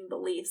limiting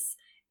beliefs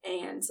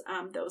and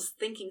those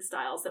thinking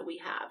styles that we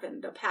have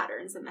and the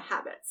patterns and the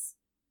habits.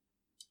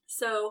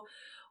 So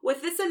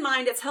with this in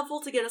mind, it's helpful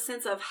to get a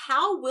sense of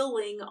how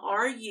willing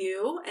are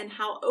you and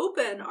how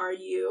open are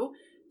you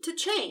to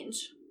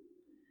change?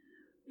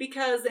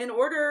 Because in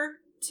order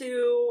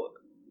to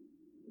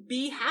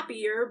be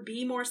happier,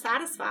 be more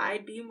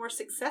satisfied, be more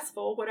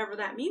successful, whatever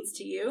that means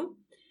to you,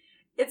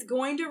 it's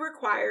going to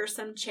require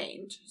some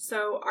change.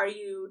 So are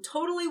you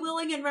totally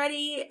willing and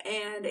ready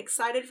and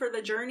excited for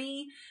the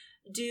journey?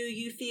 Do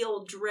you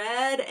feel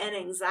dread and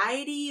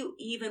anxiety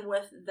even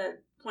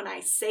when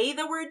I say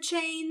the word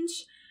change?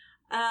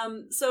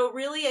 So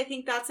really, I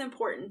think that's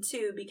important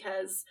too,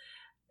 because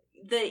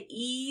the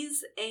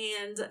ease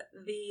and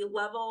the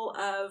level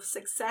of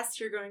success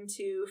you're going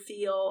to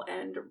feel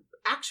and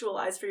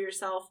actualize for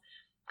yourself,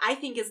 I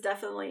think is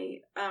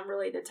definitely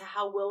related to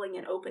how willing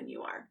and open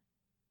you are.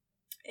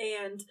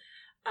 And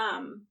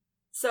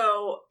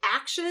so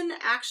action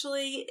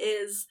actually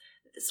is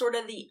sort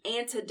of the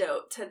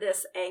antidote to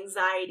this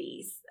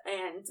anxiety.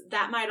 And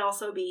that might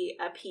also be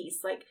a piece.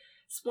 Like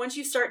once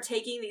you start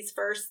taking these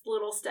first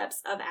little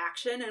steps of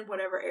action in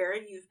whatever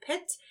area you've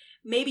picked,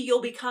 maybe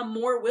you'll become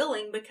more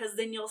willing because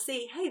then you'll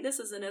see, hey, this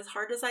isn't as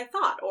hard as I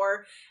thought,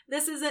 or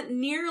this isn't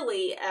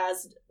nearly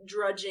as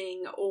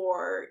drudging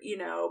or,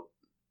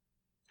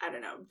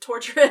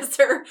 torturous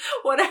or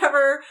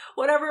whatever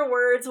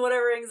words,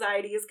 whatever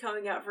anxiety is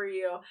coming up for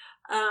you.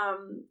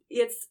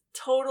 It's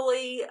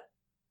totally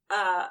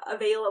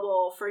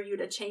available for you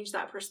to change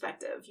that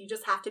perspective. You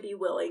just have to be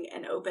willing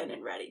and open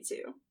and ready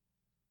to.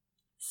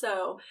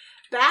 So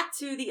back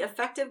to the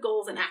effective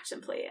goals and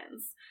action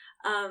plans.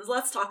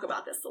 Let's talk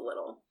about this a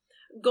little.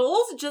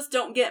 Goals just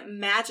don't get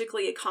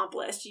magically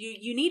accomplished.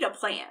 You need a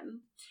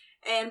plan.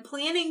 And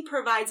planning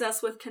provides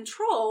us with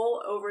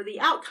control over the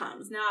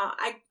outcomes. Now,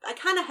 I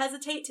kind of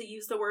hesitate to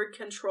use the word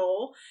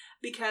control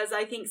because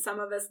I think some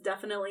of us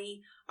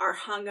definitely are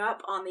hung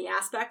up on the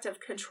aspect of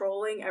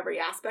controlling every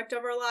aspect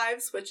of our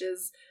lives, which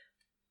is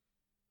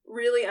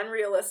really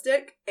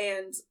unrealistic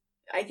and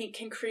I think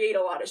can create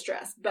a lot of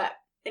stress. But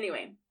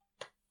anyway,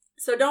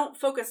 so don't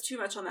focus too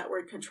much on that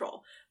word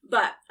control.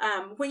 But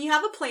when you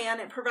have a plan,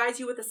 it provides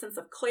you with a sense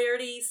of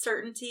clarity,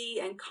 certainty,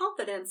 and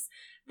confidence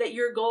that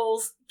your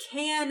goals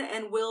can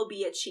and will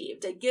be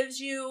achieved. It gives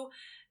you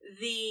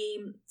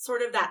the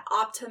sort of that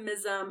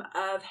optimism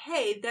of,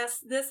 hey,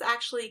 this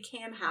actually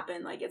can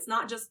happen. Like it's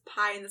not just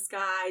pie in the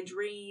sky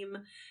dream.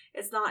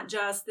 It's not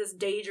just this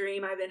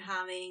daydream I've been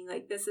having.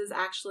 Like this is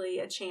actually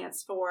a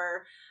chance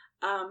for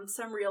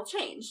some real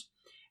change.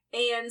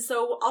 And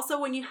so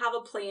also when you have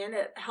a plan,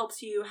 it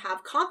helps you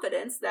have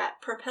confidence that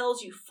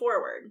propels you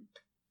forward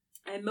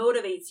and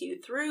motivates you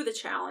through the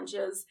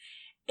challenges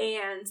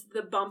and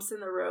the bumps in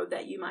the road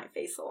that you might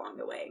face along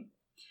the way.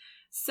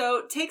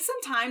 So take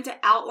some time to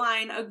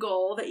outline a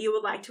goal that you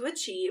would like to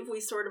achieve.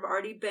 We sort of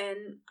already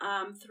been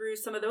through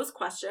some of those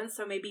questions,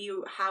 so maybe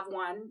you have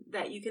one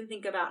that you can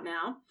think about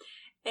now.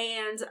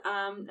 And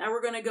now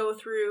we're going to go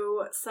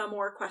through some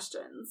more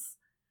questions.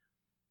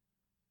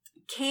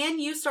 Can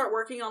you start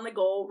working on the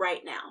goal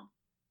right now?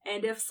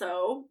 And if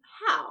so,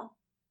 how?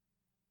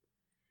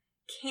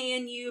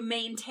 Can you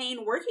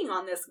maintain working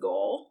on this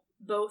goal,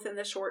 both in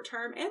the short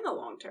term and the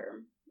long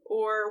term?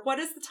 Or what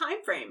is the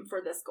time frame for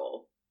this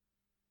goal?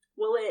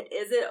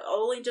 Is it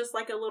only just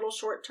like a little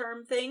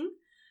short-term thing?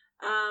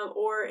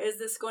 Or is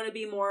this going to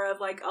be more of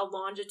like a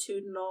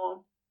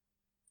longitudinal,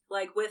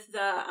 like with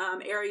the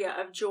area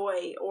of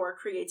joy or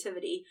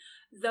creativity?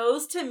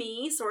 Those to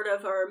me sort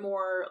of are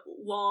more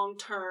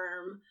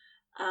long-term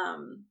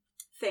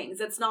things.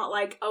 It's not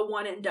like a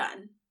one and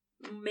done.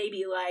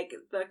 Maybe like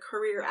the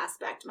career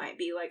aspect might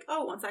be like,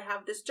 oh, once I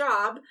have this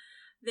job,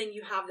 then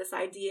you have this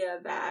idea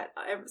that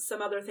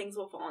some other things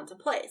will fall into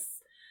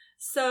place.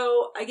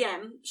 So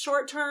again,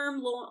 short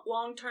term,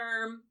 long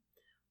term,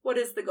 what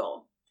is the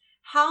goal?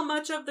 How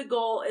much of the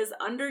goal is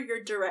under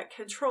your direct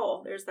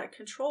control? There's that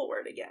control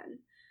word again.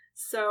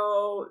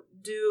 So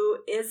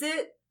is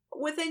it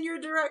within your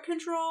direct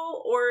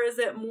control, or is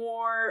it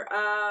more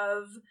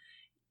of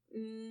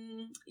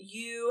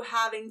you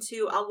having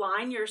to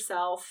align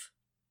yourself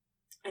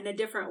in a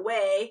different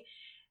way,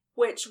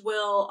 which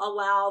will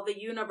allow the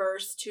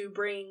universe to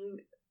bring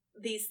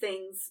these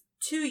things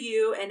to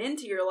you and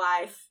into your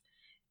life,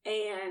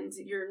 and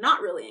you're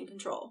not really in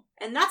control?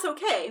 And that's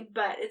okay,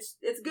 but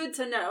it's good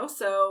to know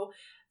so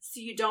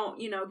you don't,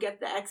 get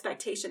the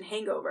expectation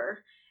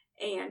hangover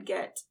and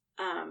get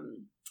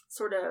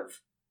sort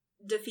of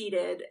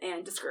defeated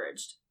and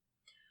discouraged.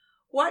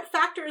 What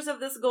factors of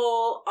this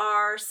goal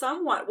are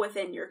somewhat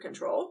within your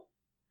control?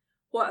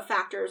 What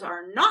factors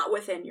are not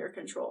within your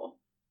control?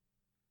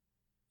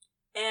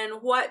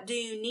 And what do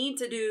you need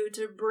to do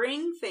to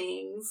bring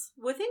things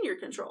within your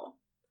control?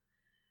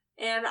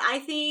 And I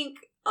think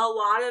a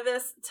lot of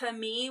this, to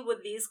me, with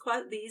these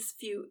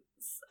few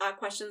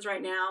questions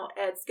right now,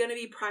 it's going to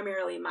be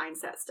primarily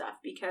mindset stuff,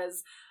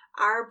 because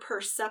our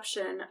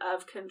perception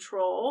of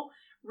control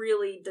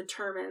really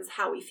determines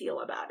how we feel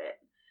about it.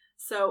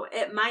 So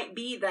it might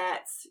be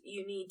that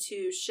you need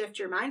to shift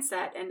your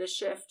mindset and to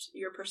shift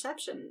your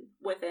perception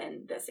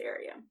within this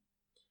area.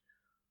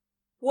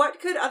 What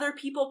could other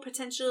people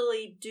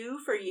potentially do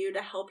for you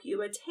to help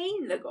you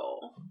attain the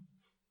goal?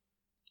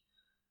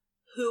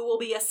 Who will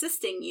be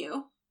assisting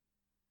you?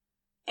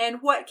 And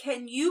what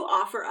can you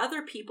offer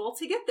other people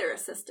to get their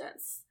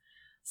assistance?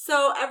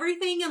 So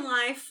everything in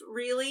life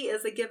really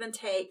is a give and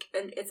take,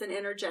 and it's an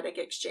energetic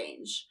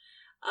exchange.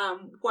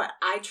 What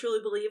I truly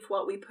believe,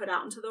 what we put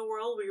out into the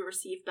world, we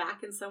receive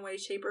back in some way,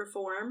 shape, or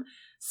form.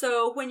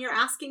 So when you're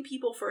asking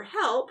people for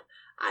help,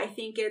 I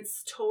think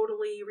it's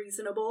totally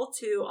reasonable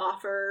to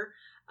offer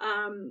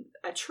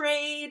a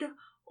trade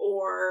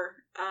or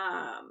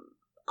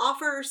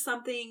offer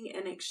something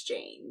in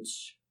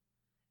exchange.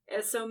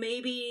 And so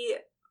maybe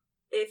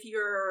if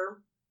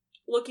you're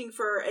looking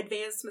for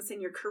advancements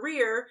in your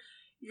career,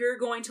 you're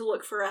going to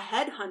look for a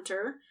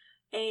headhunter,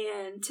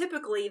 and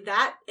typically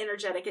that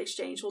energetic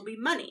exchange will be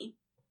money.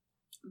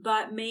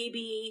 But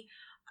maybe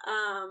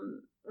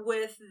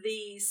with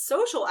the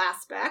social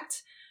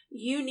aspect,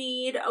 you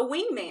need a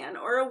wingman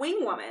or a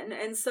wingwoman.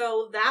 And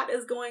so that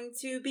is going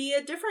to be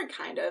a different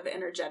kind of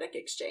energetic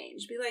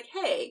exchange. Be like,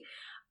 hey,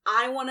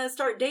 I want to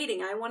start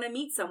dating. I want to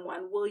meet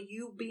someone. Will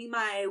you be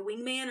my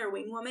wingman or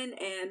wingwoman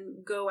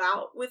and go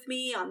out with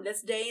me on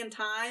this day and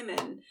time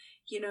and,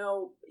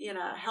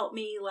 help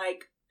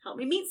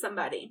me meet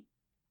somebody?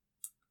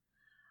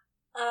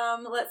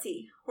 Let's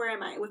see. Where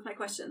am I with my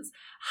questions?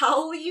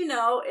 How will you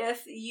know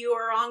if you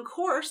are on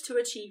course to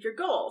achieve your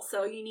goal?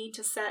 So you need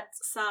to set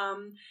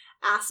some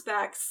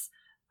aspects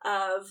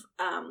of,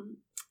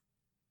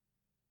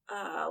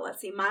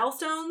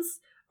 milestones,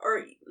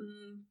 or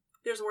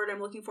there's a word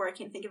I'm looking for. I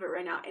can't think of it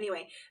right now.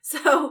 Anyway,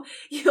 so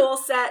you'll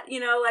set,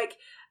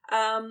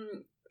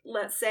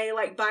 let's say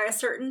like by a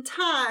certain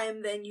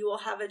time, then you will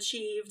have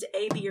achieved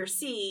A, B, or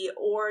C,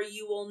 or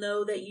you will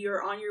know that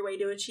you're on your way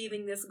to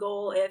achieving this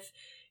goal if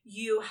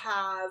you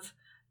have,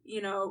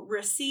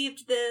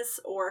 received this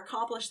or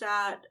accomplished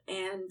that.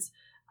 And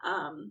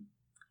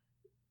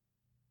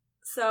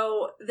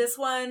so this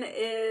one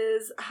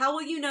is, how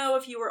will you know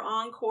if you are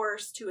on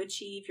course to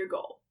achieve your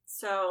goal?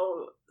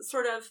 So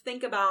sort of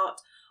think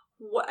about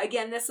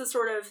this is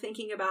sort of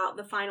thinking about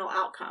the final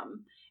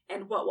outcome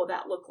and what will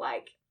that look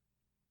like.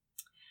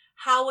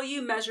 How will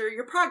you measure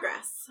your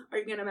progress? Are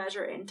you going to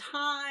measure it in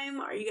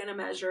time? Are you going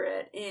to measure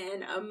it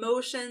in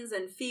emotions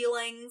and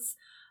feelings?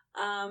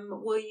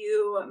 Will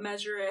you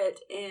measure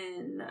it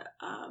in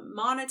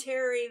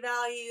monetary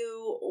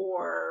value,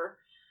 or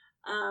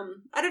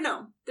I don't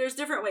know. There's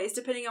different ways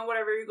depending on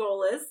whatever your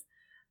goal is,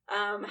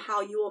 how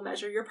you will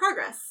measure your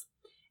progress.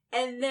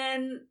 And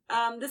then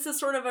this is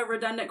sort of a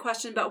redundant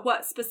question, but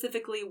what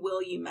specifically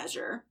will you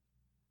measure?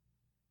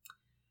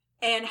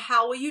 And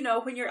how will you know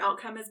when your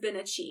outcome has been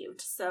achieved?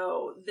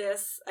 So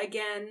this,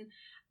 again,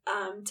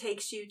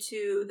 takes you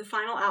to the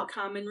final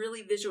outcome and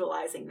really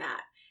visualizing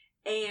that.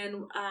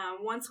 And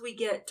once we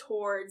get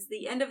towards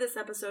the end of this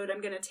episode,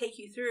 I'm going to take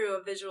you through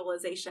a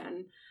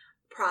visualization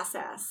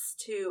process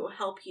to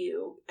help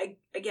you,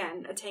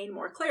 again, attain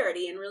more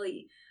clarity and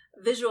really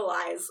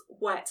visualize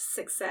what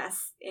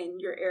success in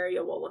your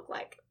area will look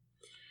like.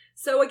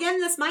 So again,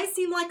 this might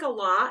seem like a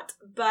lot,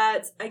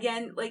 but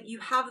again, like you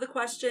have the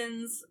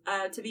questions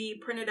to be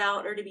printed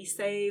out or to be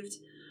saved.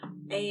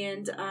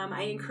 And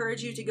I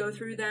encourage you to go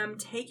through them.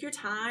 Take your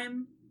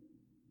time.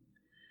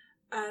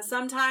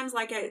 Sometimes,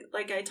 like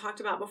I talked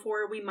about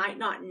before, we might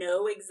not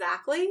know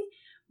exactly,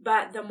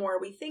 but the more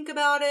we think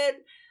about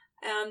it,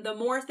 and the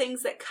more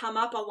things that come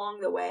up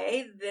along the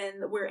way,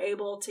 then we're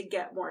able to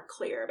get more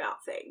clear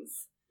about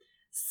things.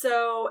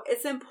 So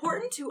it's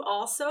important to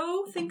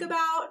also think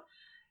about,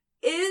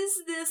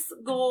 is this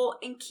goal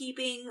in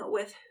keeping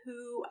with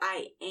who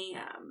I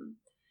am?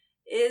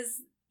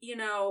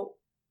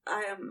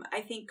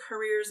 I think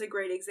career is a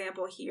great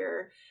example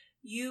here.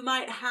 You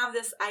might have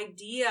this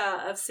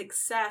idea of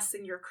success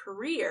in your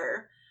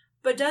career,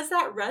 but does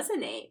that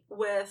resonate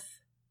with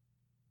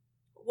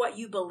what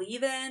you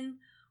believe in,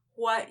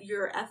 what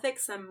your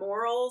ethics and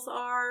morals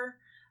are?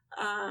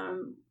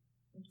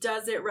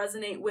 Does it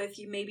resonate with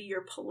maybe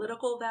your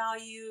political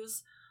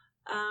values?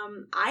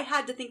 I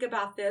had to think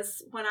about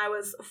this when I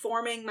was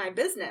forming my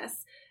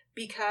business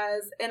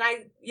because,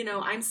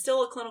 I'm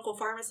still a clinical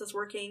pharmacist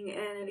working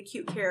in an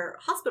acute care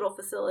hospital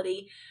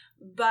facility,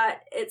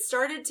 but it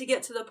started to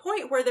get to the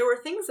point where there were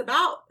things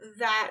about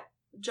that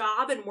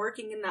job and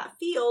working in that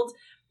field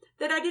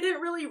that I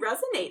didn't really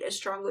resonate as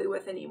strongly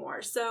with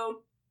anymore.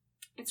 So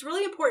it's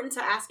really important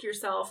to ask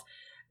yourself,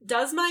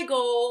 does my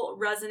goal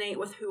resonate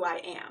with who I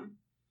am?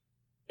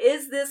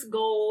 Is this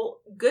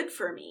goal good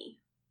for me?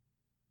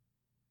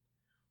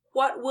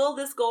 What will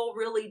this goal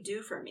really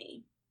do for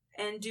me?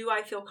 And do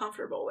I feel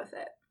comfortable with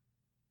it?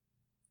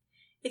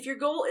 If your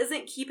goal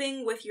isn't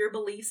keeping with your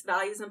beliefs,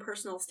 values, and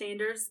personal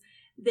standards,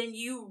 then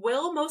you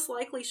will most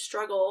likely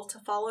struggle to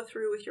follow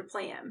through with your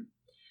plan.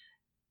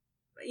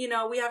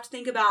 We have to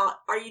think about,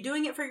 are you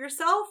doing it for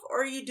yourself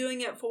or are you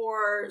doing it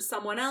for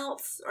someone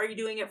else? Are you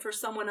doing it for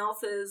someone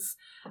else's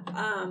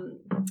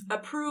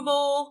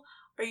approval?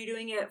 Are you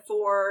doing it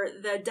for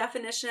the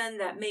definition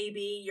that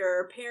maybe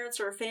your parents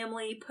or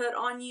family put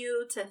on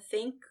you to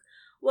think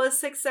was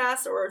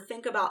success, or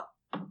think about,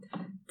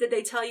 did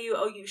they tell you,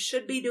 oh, you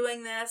should be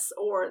doing this,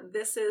 or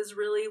this is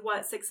really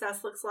what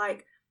success looks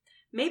like?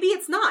 Maybe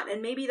it's not,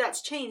 and maybe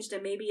that's changed,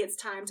 and maybe it's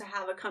time to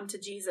have a come to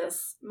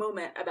Jesus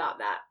moment about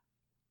that.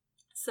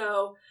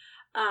 So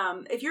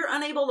if you're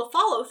unable to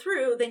follow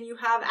through, then you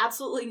have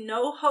absolutely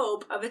no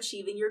hope of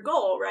achieving your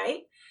goal,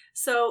 right?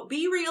 So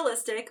be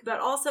realistic,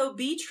 but also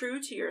be true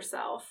to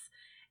yourself,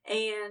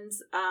 and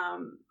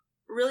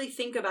really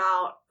think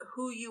about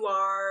who you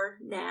are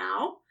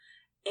now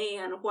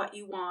and what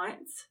you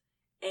want,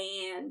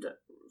 and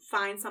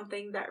find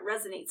something that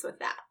resonates with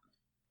that.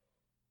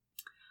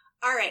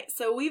 All right,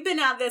 so we've been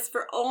at this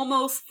for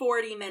almost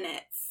 40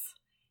 minutes,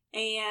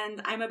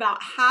 and I'm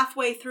about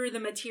halfway through the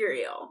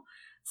material.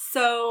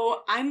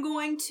 So I'm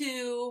going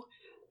to,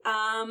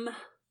 I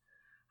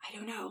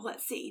don't know,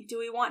 let's see. Do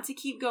we want to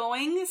keep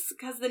going?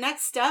 Because the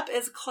next step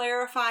is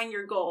clarifying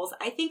your goals.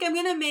 I think I'm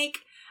going to make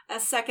a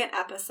second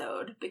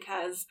episode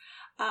because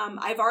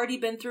I've already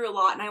been through a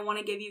lot and I want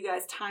to give you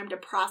guys time to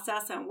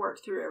process and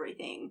work through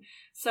everything.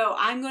 So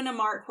I'm going to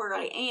mark where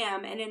I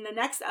am, and in the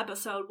next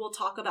episode, we'll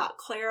talk about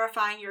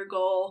clarifying your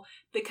goal,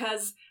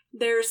 because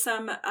there's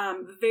some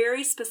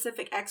very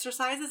specific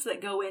exercises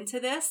that go into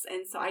this,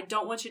 and so I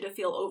don't want you to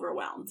feel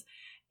overwhelmed.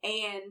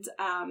 And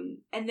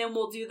then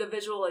we'll do the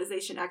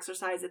visualization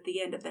exercise at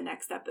the end of the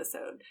next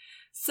episode.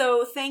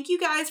 So thank you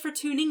guys for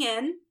tuning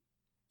in.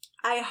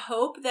 I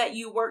hope that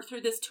you work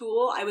through this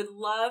tool. I would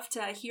love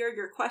to hear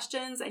your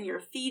questions and your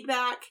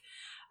feedback.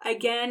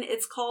 Again,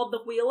 it's called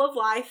The Wheel of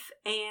Life,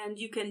 and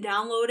you can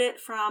download it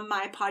from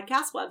my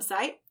podcast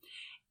website.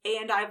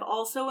 And I've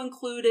also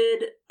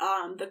included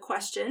the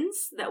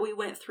questions that we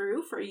went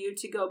through for you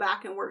to go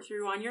back and work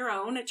through on your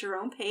own at your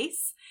own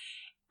pace.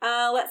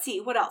 Let's see,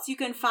 what else? You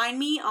can find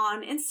me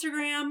on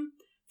Instagram,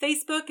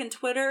 Facebook, and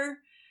Twitter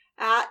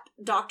at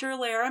Dr.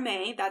 Lara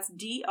May. That's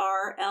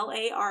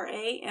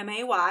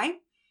DrLaramay.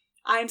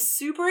 I'm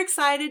super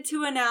excited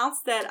to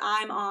announce that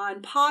I'm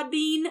on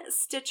Podbean,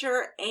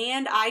 Stitcher,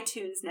 and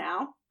iTunes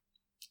now.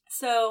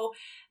 So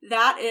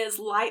that is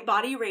Light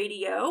Body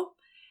Radio.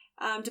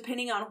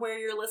 Depending on where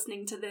you're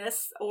listening to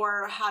this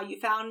or how you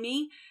found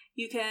me,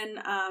 you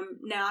can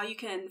now you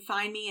can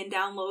find me and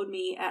download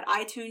me at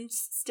iTunes,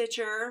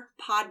 Stitcher,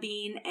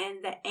 Podbean,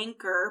 and the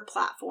Anchor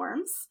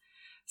platforms.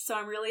 So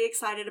I'm really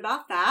excited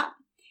about that.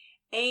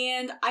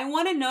 And I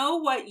want to know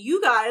what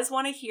you guys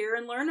want to hear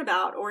and learn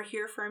about or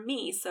hear from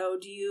me. So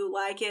do you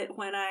like it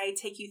when I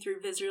take you through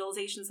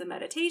visualizations and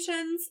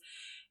meditations?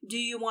 Do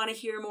you want to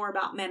hear more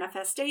about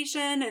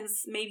manifestation and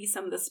maybe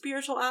some of the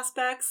spiritual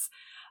aspects?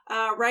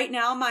 Right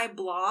now, my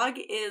blog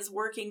is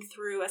working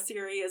through a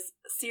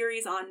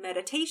series on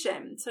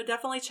meditation. So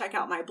definitely check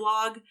out my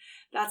blog.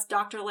 That's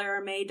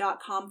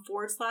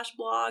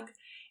drlaramay.com/blog.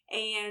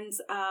 And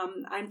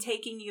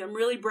I'm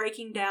really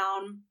breaking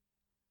down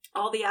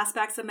all the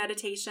aspects of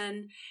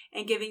meditation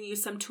and giving you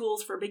some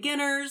tools for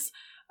beginners.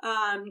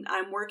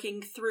 I'm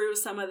working through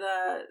some of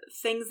the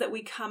things that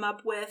we come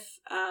up with,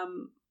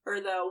 or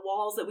the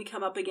walls that we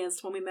come up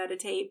against when we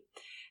meditate.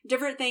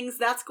 Different things.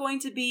 That's going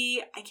to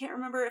be, I can't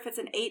remember if it's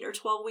an 8 or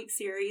 12 week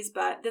series,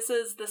 but this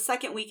is the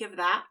second week of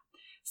that.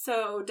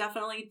 So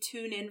definitely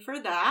tune in for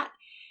that.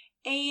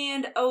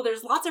 And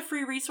there's lots of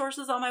free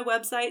resources on my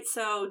website,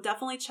 so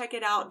definitely check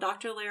it out,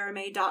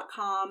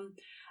 drlaramay.com.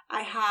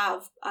 I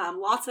have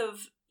lots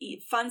of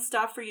fun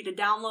stuff for you to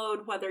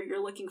download, whether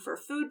you're looking for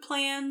food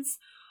plans,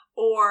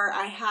 or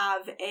I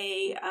have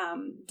a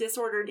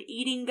disordered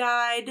eating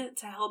guide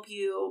to help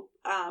you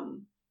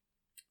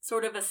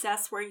sort of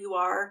assess where you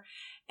are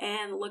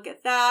and look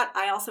at that.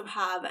 I also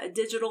have a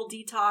digital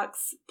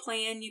detox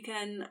plan you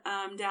can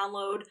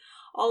download.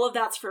 All of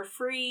that's for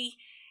free.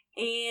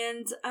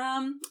 And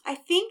I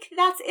think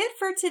that's it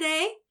for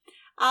today.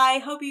 I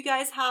hope you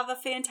guys have a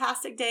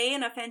fantastic day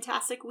and a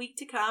fantastic week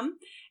to come.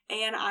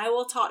 And I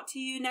will talk to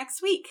you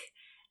next week.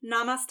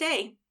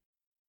 Namaste.